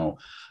let you know.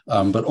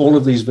 But all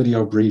of these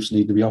video briefs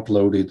need to be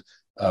uploaded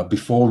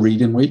before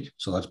reading week.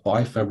 So that's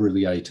by February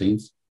the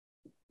 18th.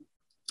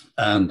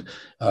 And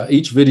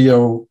each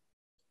video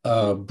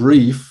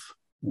brief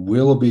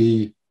will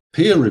be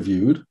peer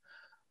reviewed,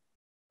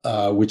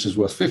 which is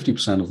worth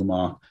 50% of the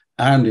mark,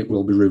 and it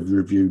will be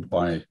reviewed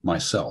by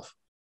myself.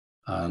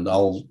 And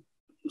I'll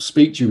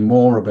speak to you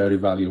more about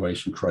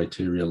evaluation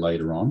criteria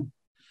later on,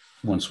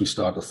 once we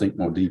start to think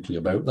more deeply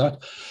about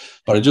that.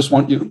 But I just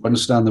want you to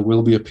understand there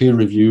will be a peer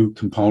review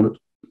component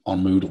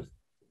on Moodle.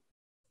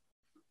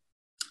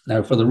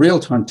 Now, for the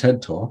real-time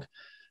TED Talk,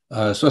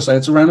 so I say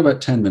it's around about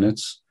 10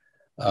 minutes,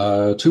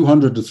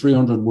 200 to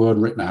 300 word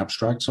written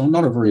abstract, so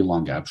not a very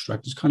long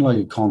abstract. It's kind of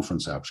like a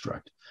conference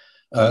abstract.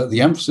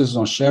 The emphasis is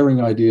on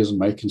sharing ideas and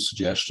making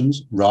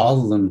suggestions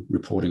rather than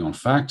reporting on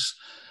facts.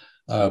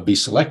 Be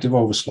selective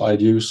over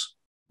slide use,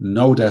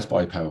 no death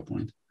by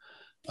PowerPoint.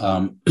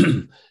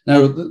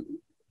 Now,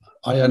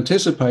 I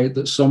anticipate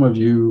that some of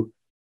you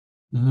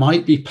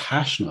might be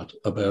passionate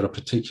about a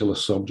particular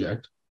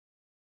subject,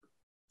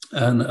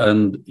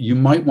 and you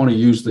might want to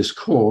use this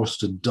course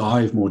to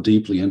dive more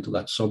deeply into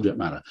that subject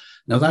matter.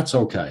 Now, that's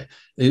okay.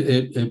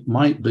 It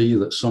might be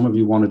that some of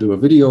you want to do a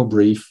video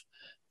brief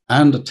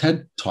and a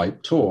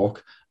TED-type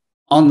talk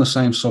on the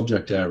same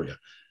subject area.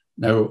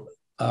 Now,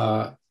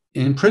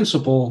 in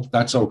principle,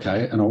 that's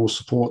okay, and I will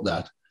support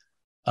that.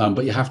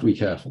 But you have to be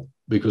careful,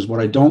 because what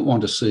I don't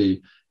want to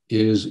see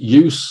is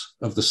use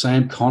of the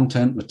same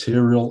content,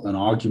 material, and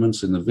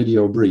arguments in the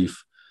video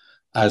brief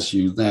as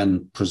you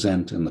then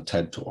present in the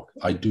TED Talk.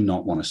 I do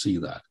not want to see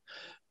that.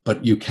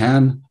 But you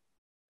can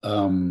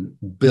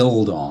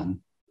build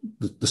on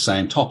the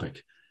same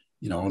topic.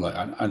 You know, like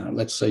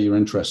let's say you're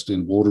interested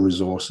in water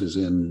resources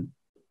in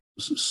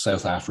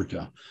South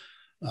Africa.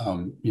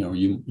 You know,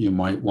 you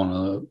might want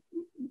to,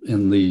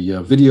 in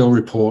the video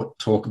report,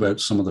 talk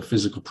about some of the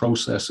physical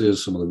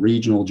processes, some of the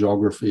regional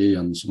geography,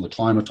 and some of the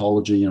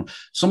climatology, you know,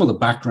 some of the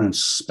background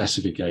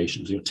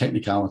specifications, you know,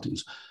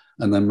 technicalities.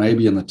 And then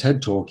maybe in the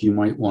TED Talk, you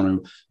might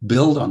want to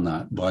build on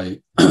that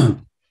by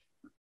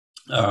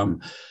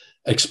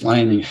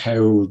explaining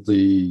how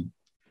the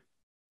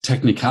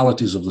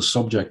technicalities of the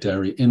subject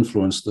area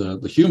influence the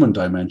human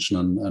dimension,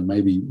 and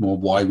maybe more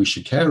why we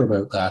should care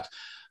about that.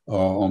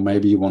 Or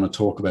maybe you want to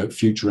talk about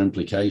future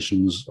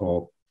implications,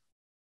 or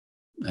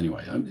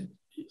anyway,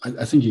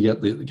 I think you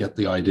get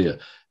the idea.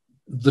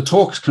 The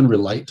talks can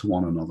relate to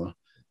one another.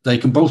 They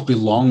can both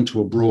belong to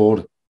a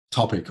broad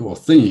topic or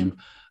theme,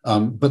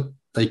 but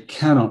they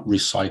cannot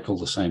recycle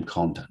the same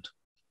content.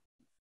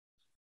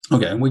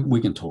 Okay, and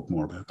we can talk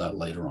more about that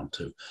later on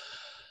too.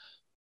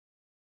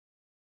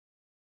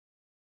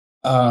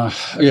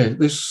 Okay,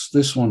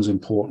 this one's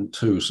important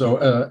too.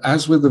 So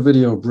as with the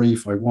video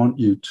brief, I want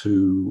you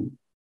to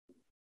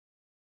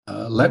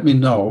let me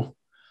know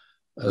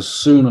as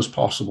soon as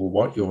possible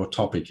what your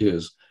topic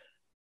is.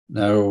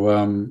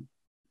 Now,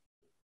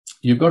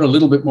 you've got a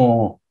little bit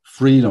more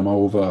freedom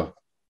over,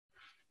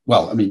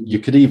 well, I mean, you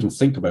could even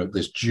think about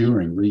this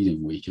during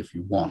reading week if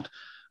you want.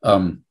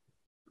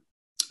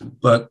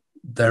 But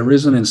there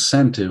is an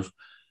incentive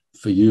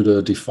for you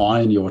to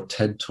define your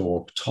TED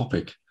Talk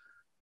topic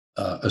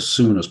as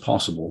soon as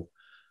possible,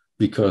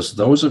 because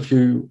those of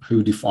you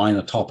who define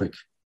a topic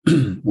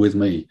with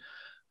me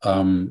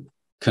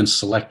can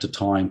select a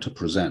time to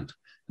present.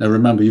 Now,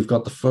 remember, you've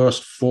got the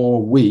first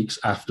 4 weeks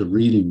after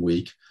reading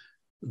week.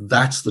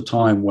 That's the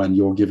time when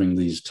you're giving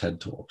these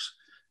TED Talks.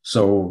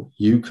 So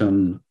you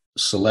can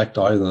select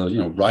either,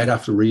 right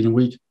after reading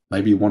week,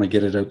 maybe you want to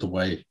get it out the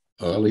way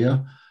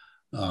earlier.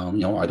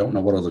 I don't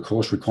know what other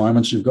course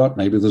requirements you've got.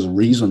 Maybe there's a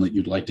reason that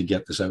you'd like to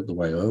get this out the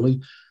way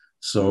early.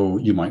 So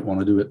you might want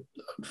to do it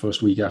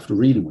first week after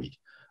reading week.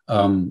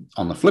 On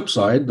the flip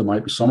side, there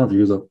might be some of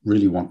you that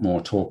really want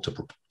more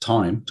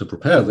time to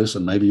prepare this,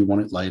 and maybe you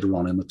want it later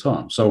on in the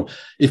term. So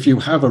if you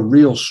have a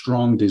real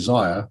strong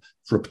desire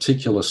for a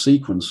particular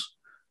sequence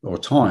or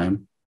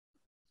time,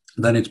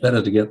 then it's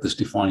better to get this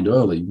defined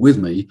early with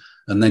me,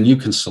 and then you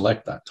can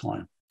select that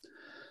time.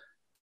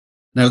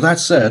 Now, that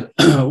said,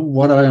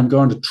 what I am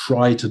going to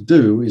try to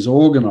do is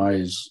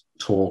organize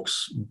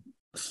talks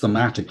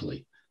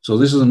thematically. So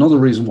this is another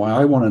reason why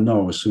I want to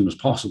know as soon as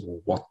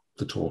possible what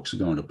the talks are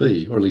going to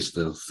be, or at least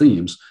the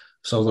themes,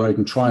 so that I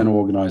can try and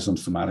organize them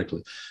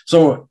thematically.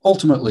 So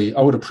ultimately,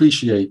 I would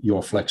appreciate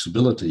your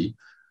flexibility.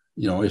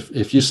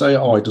 If you say,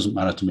 oh, it doesn't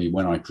matter to me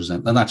when I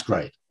present, then that's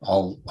great.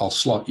 I'll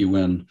slot you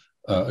in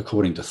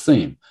according to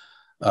theme.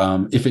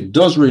 If it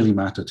does really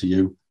matter to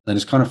you, then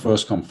it's kind of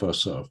first come,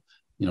 first serve.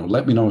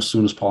 Let me know as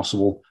soon as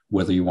possible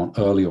whether you want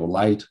early or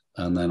late,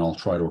 and then I'll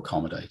try to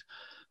accommodate.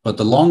 But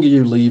the longer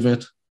you leave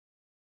it,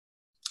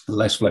 the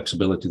less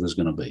flexibility there's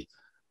going to be.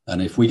 And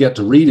if we get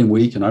to reading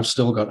week and I've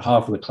still got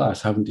half of the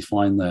class haven't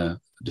defined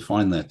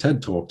their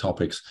TED Talk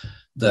topics,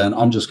 then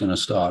I'm just going to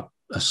start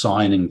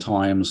assigning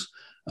times.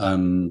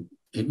 And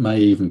it may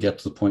even get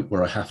to the point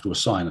where I have to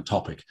assign a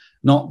topic,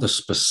 not the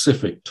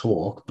specific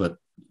talk, but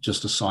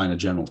just assign a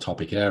general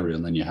topic area,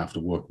 and then you have to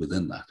work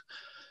within that.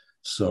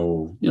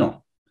 So,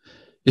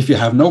 if you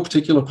have no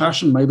particular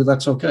passion, maybe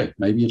that's okay.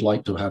 Maybe you'd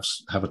like to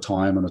have a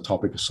time and a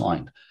topic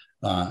assigned.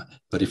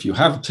 But if you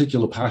have a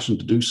particular passion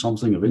to do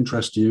something of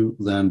interest to you,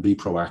 then be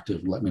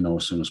proactive. Let me know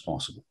as soon as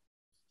possible.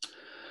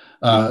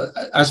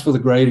 As for the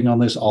grading on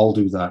this, I'll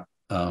do that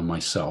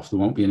myself. There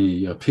won't be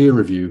any peer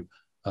review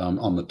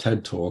on the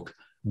TED Talk,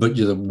 but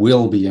there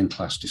will be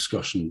in-class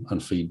discussion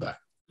and feedback.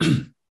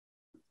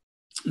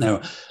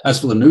 Now,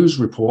 as for the news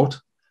report,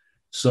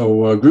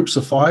 so groups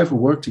of 5 will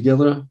work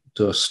together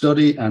to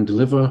study and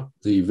deliver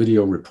the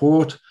video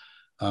report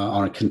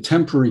on a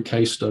contemporary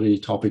case study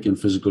topic in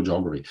physical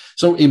geography.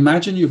 So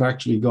imagine you've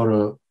actually got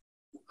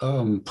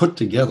to put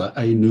together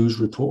a news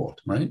report,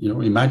 right?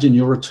 Imagine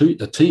you're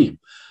a team,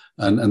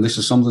 and this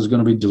is something that's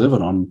going to be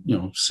delivered on,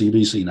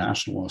 CBC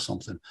National or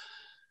something.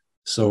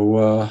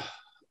 So,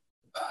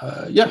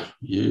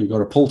 you got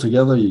to pull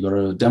together, you got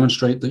to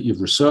demonstrate that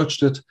you've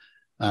researched it,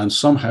 and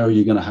somehow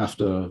you're going to have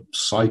to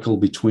cycle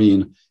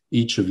between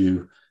each of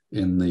you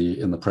in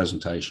the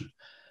presentation.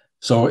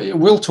 So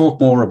we'll talk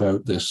more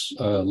about this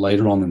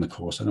later on in the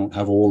course. I don't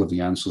have all of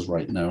the answers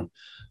right now.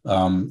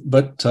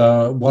 But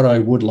what I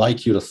would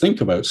like you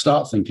to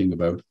start thinking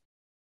about,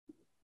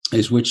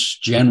 is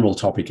which general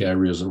topic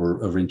areas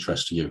are of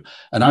interest to you.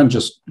 And I'm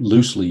just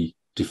loosely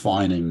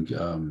defining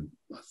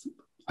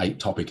 8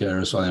 topic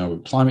areas. So I know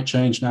climate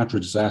change,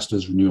 natural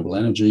disasters, renewable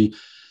energy,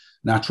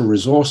 natural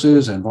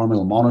resources,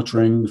 environmental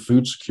monitoring,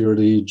 food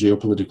security,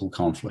 geopolitical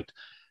conflict.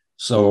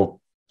 So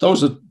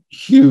those are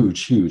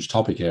huge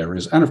topic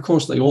areas. And of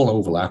course, they all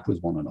overlap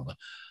with one another.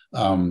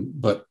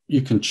 But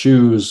you can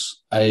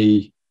choose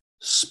a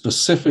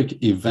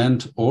specific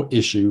event or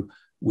issue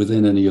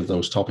within any of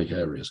those topic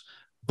areas.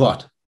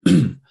 But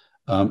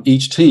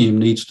each team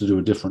needs to do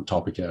a different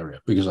topic area,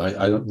 because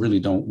I really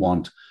don't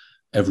want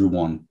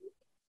everyone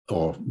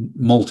or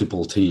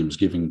multiple teams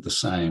giving the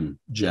same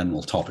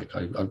general topic.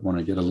 I want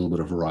to get a little bit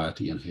of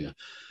variety in here.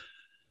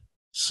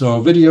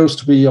 So videos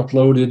to be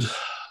uploaded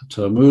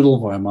to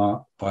Moodle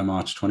by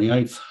March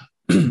 28th,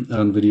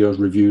 and videos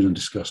reviewed and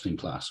discussed in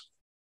class.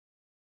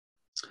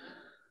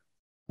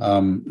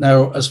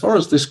 Now, as far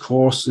as this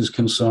course is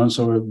concerned,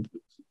 so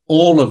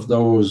all of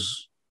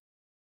those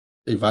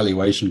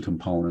evaluation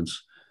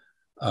components,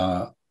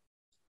 what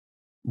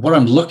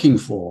I'm looking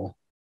for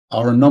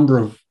are a number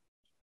of,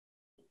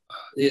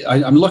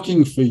 I'm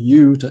looking for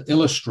you to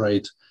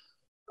illustrate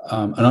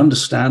an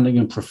understanding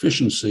and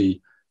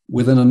proficiency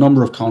within a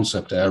number of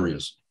concept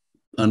areas.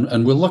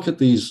 And we'll look at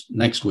these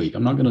next week.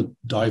 I'm not going to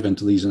dive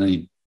into these in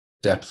any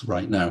depth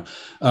right now.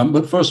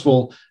 But first of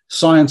all,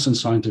 science and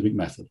scientific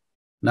method,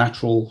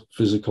 natural,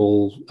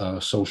 physical,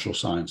 social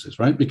sciences,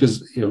 right?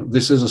 Because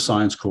this is a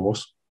science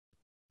course.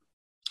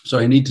 So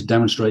you need to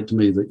demonstrate to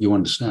me that you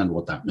understand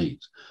what that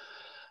means.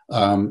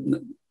 At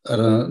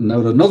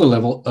another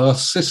level, Earth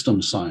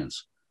system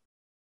science.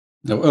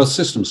 Now, Earth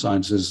system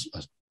science is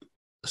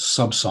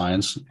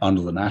sub-science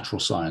under the natural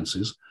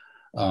sciences.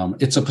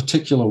 It's a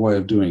particular way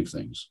of doing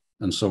things.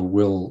 And so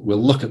we'll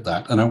look at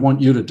that. And I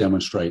want you to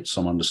demonstrate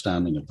some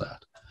understanding of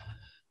that.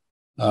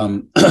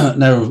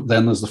 Now,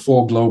 then there's the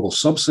 4 global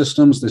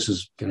subsystems. This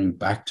is getting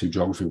back to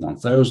Geography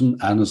 1000,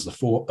 and there's the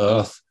 4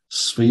 Earth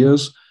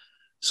spheres.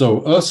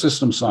 So Earth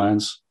system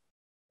science,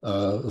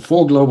 the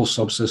 4 global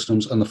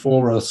subsystems and the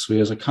 4 Earth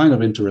spheres are kind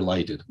of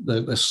interrelated.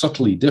 They're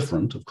subtly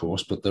different, of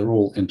course, but they're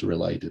all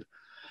interrelated.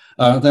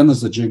 Then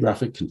there's the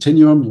geographic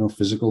continuum, you know,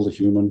 physical, the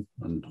human,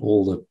 and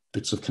all the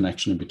bits of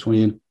connection in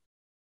between.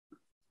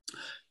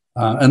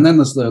 And then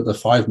there's the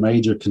 5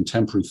 major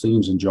contemporary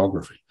themes in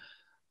geography.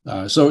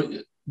 So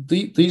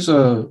these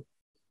are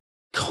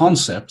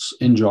concepts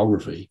in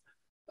geography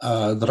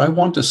that I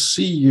want to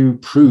see you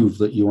prove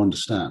that you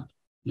understand.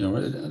 You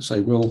know, say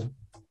we'll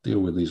deal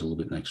with these a little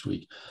bit next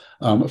week.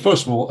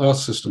 First of all, Earth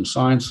system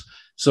science.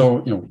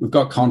 So, you know, we've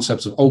got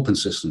concepts of open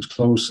systems,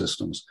 closed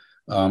systems,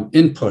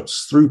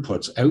 inputs,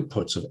 throughputs,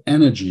 outputs of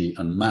energy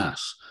and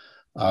mass.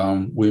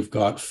 We've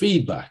got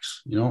feedbacks,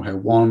 you know, how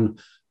one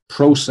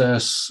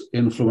process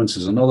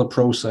influences another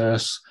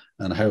process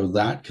and how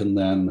that can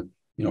then,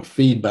 you know,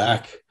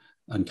 feedback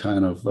and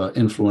kind of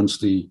influence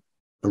the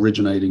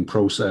originating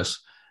process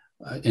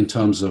in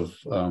terms of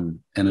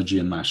energy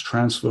and mass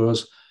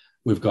transfers.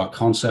 We've got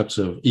concepts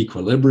of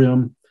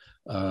equilibrium,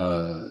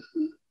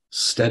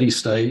 steady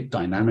state,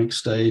 dynamic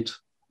state,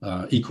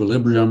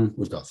 equilibrium.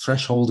 We've got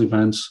threshold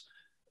events.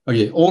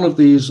 Okay, all of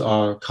these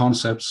are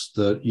concepts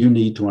that you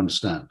need to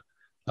understand.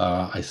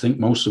 I think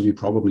most of you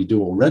probably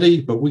do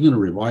already, but we're going to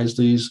revise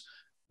these.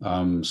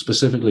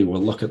 Specifically,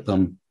 we'll look at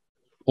them,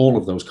 all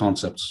of those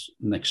concepts,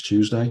 next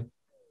Tuesday.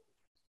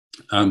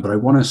 But I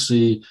want to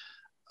see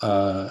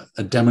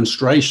a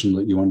demonstration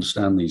that you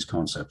understand these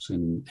concepts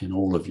in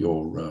all of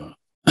your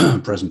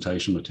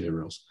presentation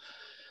materials.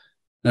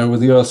 Now,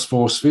 with the Earth's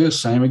 4 spheres,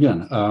 same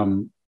again.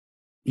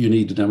 You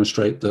need to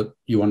demonstrate that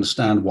you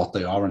understand what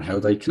they are and how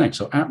they connect.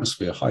 So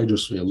atmosphere,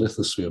 hydrosphere,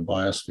 lithosphere,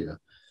 biosphere.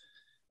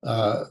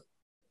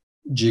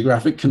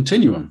 Geographic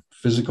continuum,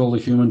 physical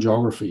to human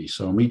geography.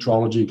 So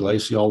meteorology,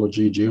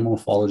 glaciology,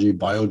 geomorphology,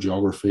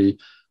 biogeography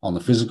on the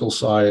physical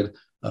side,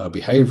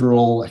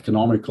 behavioral,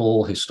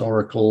 economical,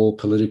 historical,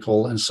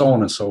 political, and so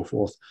on and so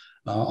forth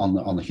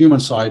on the human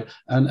side,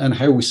 and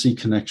how we see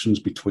connections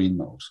between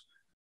those.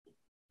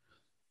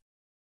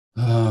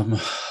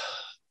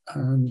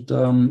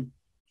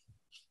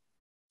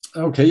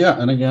 Okay, yeah,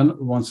 and again,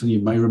 once you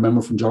may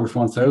remember from Geography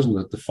 1000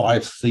 that the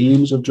 5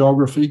 themes of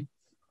geography,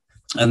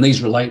 and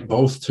these relate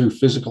both to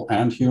physical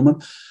and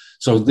human.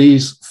 So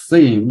these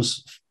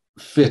themes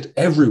fit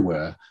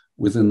everywhere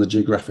within the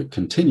geographic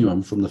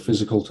continuum from the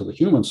physical to the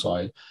human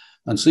side.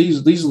 And so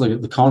these are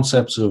the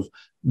concepts of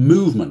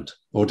movement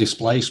or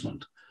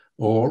displacement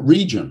or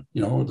region,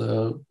 you know,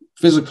 the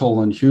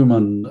physical and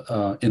human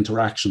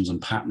interactions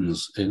and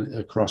patterns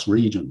across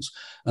regions,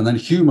 and then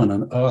human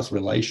and earth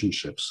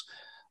relationships,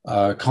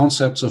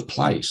 concepts of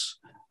place,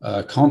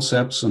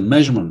 concepts and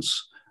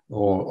measurements,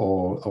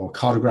 or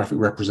cartographic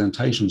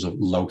representations of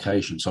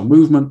location. So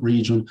movement,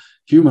 region,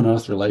 human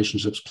earth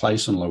relationships,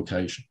 place, and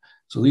location.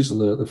 So these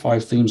are the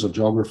 5 themes of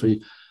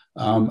geography.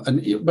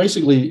 And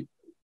basically,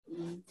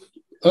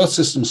 Earth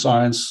system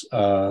science,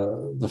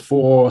 the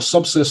 4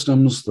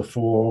 subsystems, the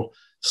 4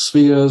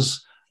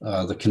 spheres,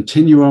 the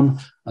continuum,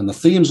 and the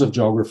themes of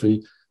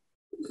geography,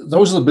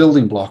 those are the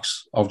building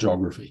blocks of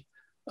geography.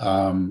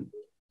 And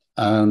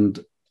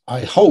I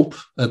hope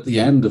at the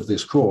end of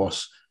this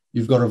course,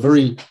 you've got a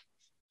very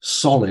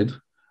solid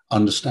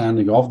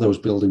understanding of those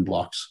building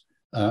blocks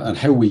and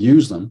how we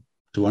use them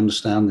to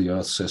understand the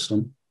Earth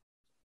system,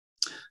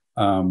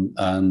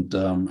 and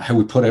how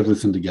we put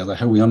everything together,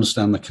 how we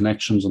understand the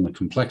connections and the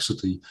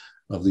complexity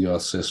of the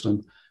Earth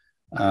system.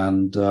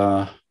 And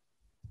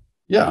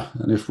yeah,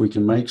 and if we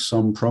can make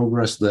some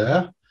progress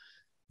there,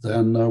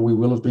 then we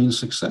will have been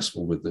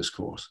successful with this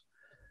course.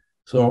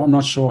 So I'm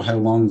not sure how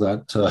long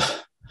that,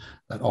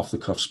 that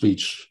off-the-cuff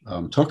speech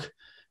took,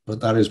 but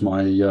that is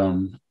my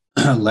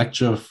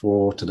lecture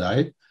for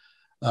today.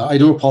 I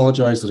do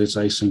apologize that it's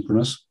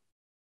asynchronous.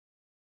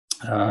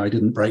 I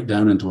didn't break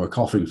down into a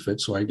coughing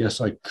fit, so I guess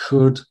I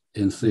could,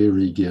 in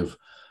theory, give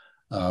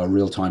a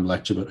real-time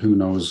lecture, but who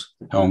knows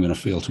how I'm going to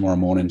feel tomorrow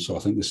morning. So I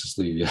think this is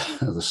the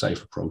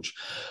safe approach.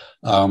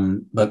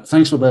 But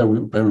thanks for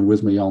bearing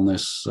with me on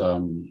this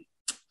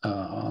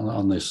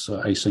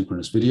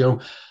asynchronous video.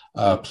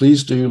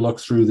 Please do look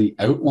through the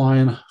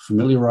outline,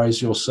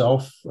 familiarize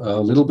yourself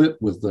a little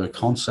bit with the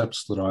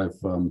concepts that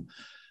I've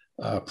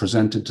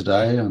presented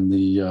today and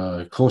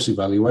the course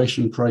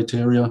evaluation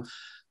criteria.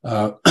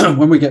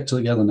 When we get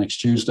together next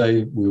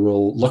Tuesday, we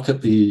will look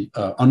at the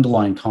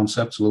underlying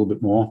concepts a little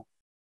bit more.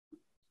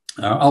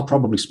 I'll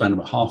probably spend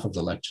about half of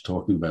the lecture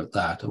talking about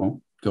that. I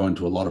won't go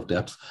into a lot of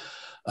depth.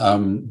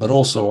 But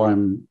also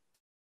I'm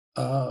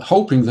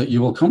hoping that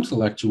you will come to the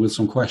lecture with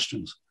some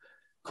questions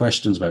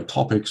about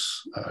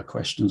topics,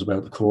 questions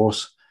about the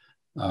course,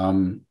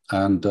 and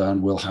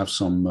we'll have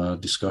some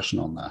discussion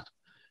on that.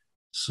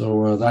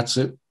 So that's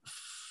it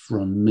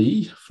from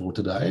me for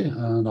today,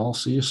 and I'll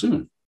see you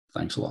soon.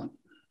 Thanks a lot.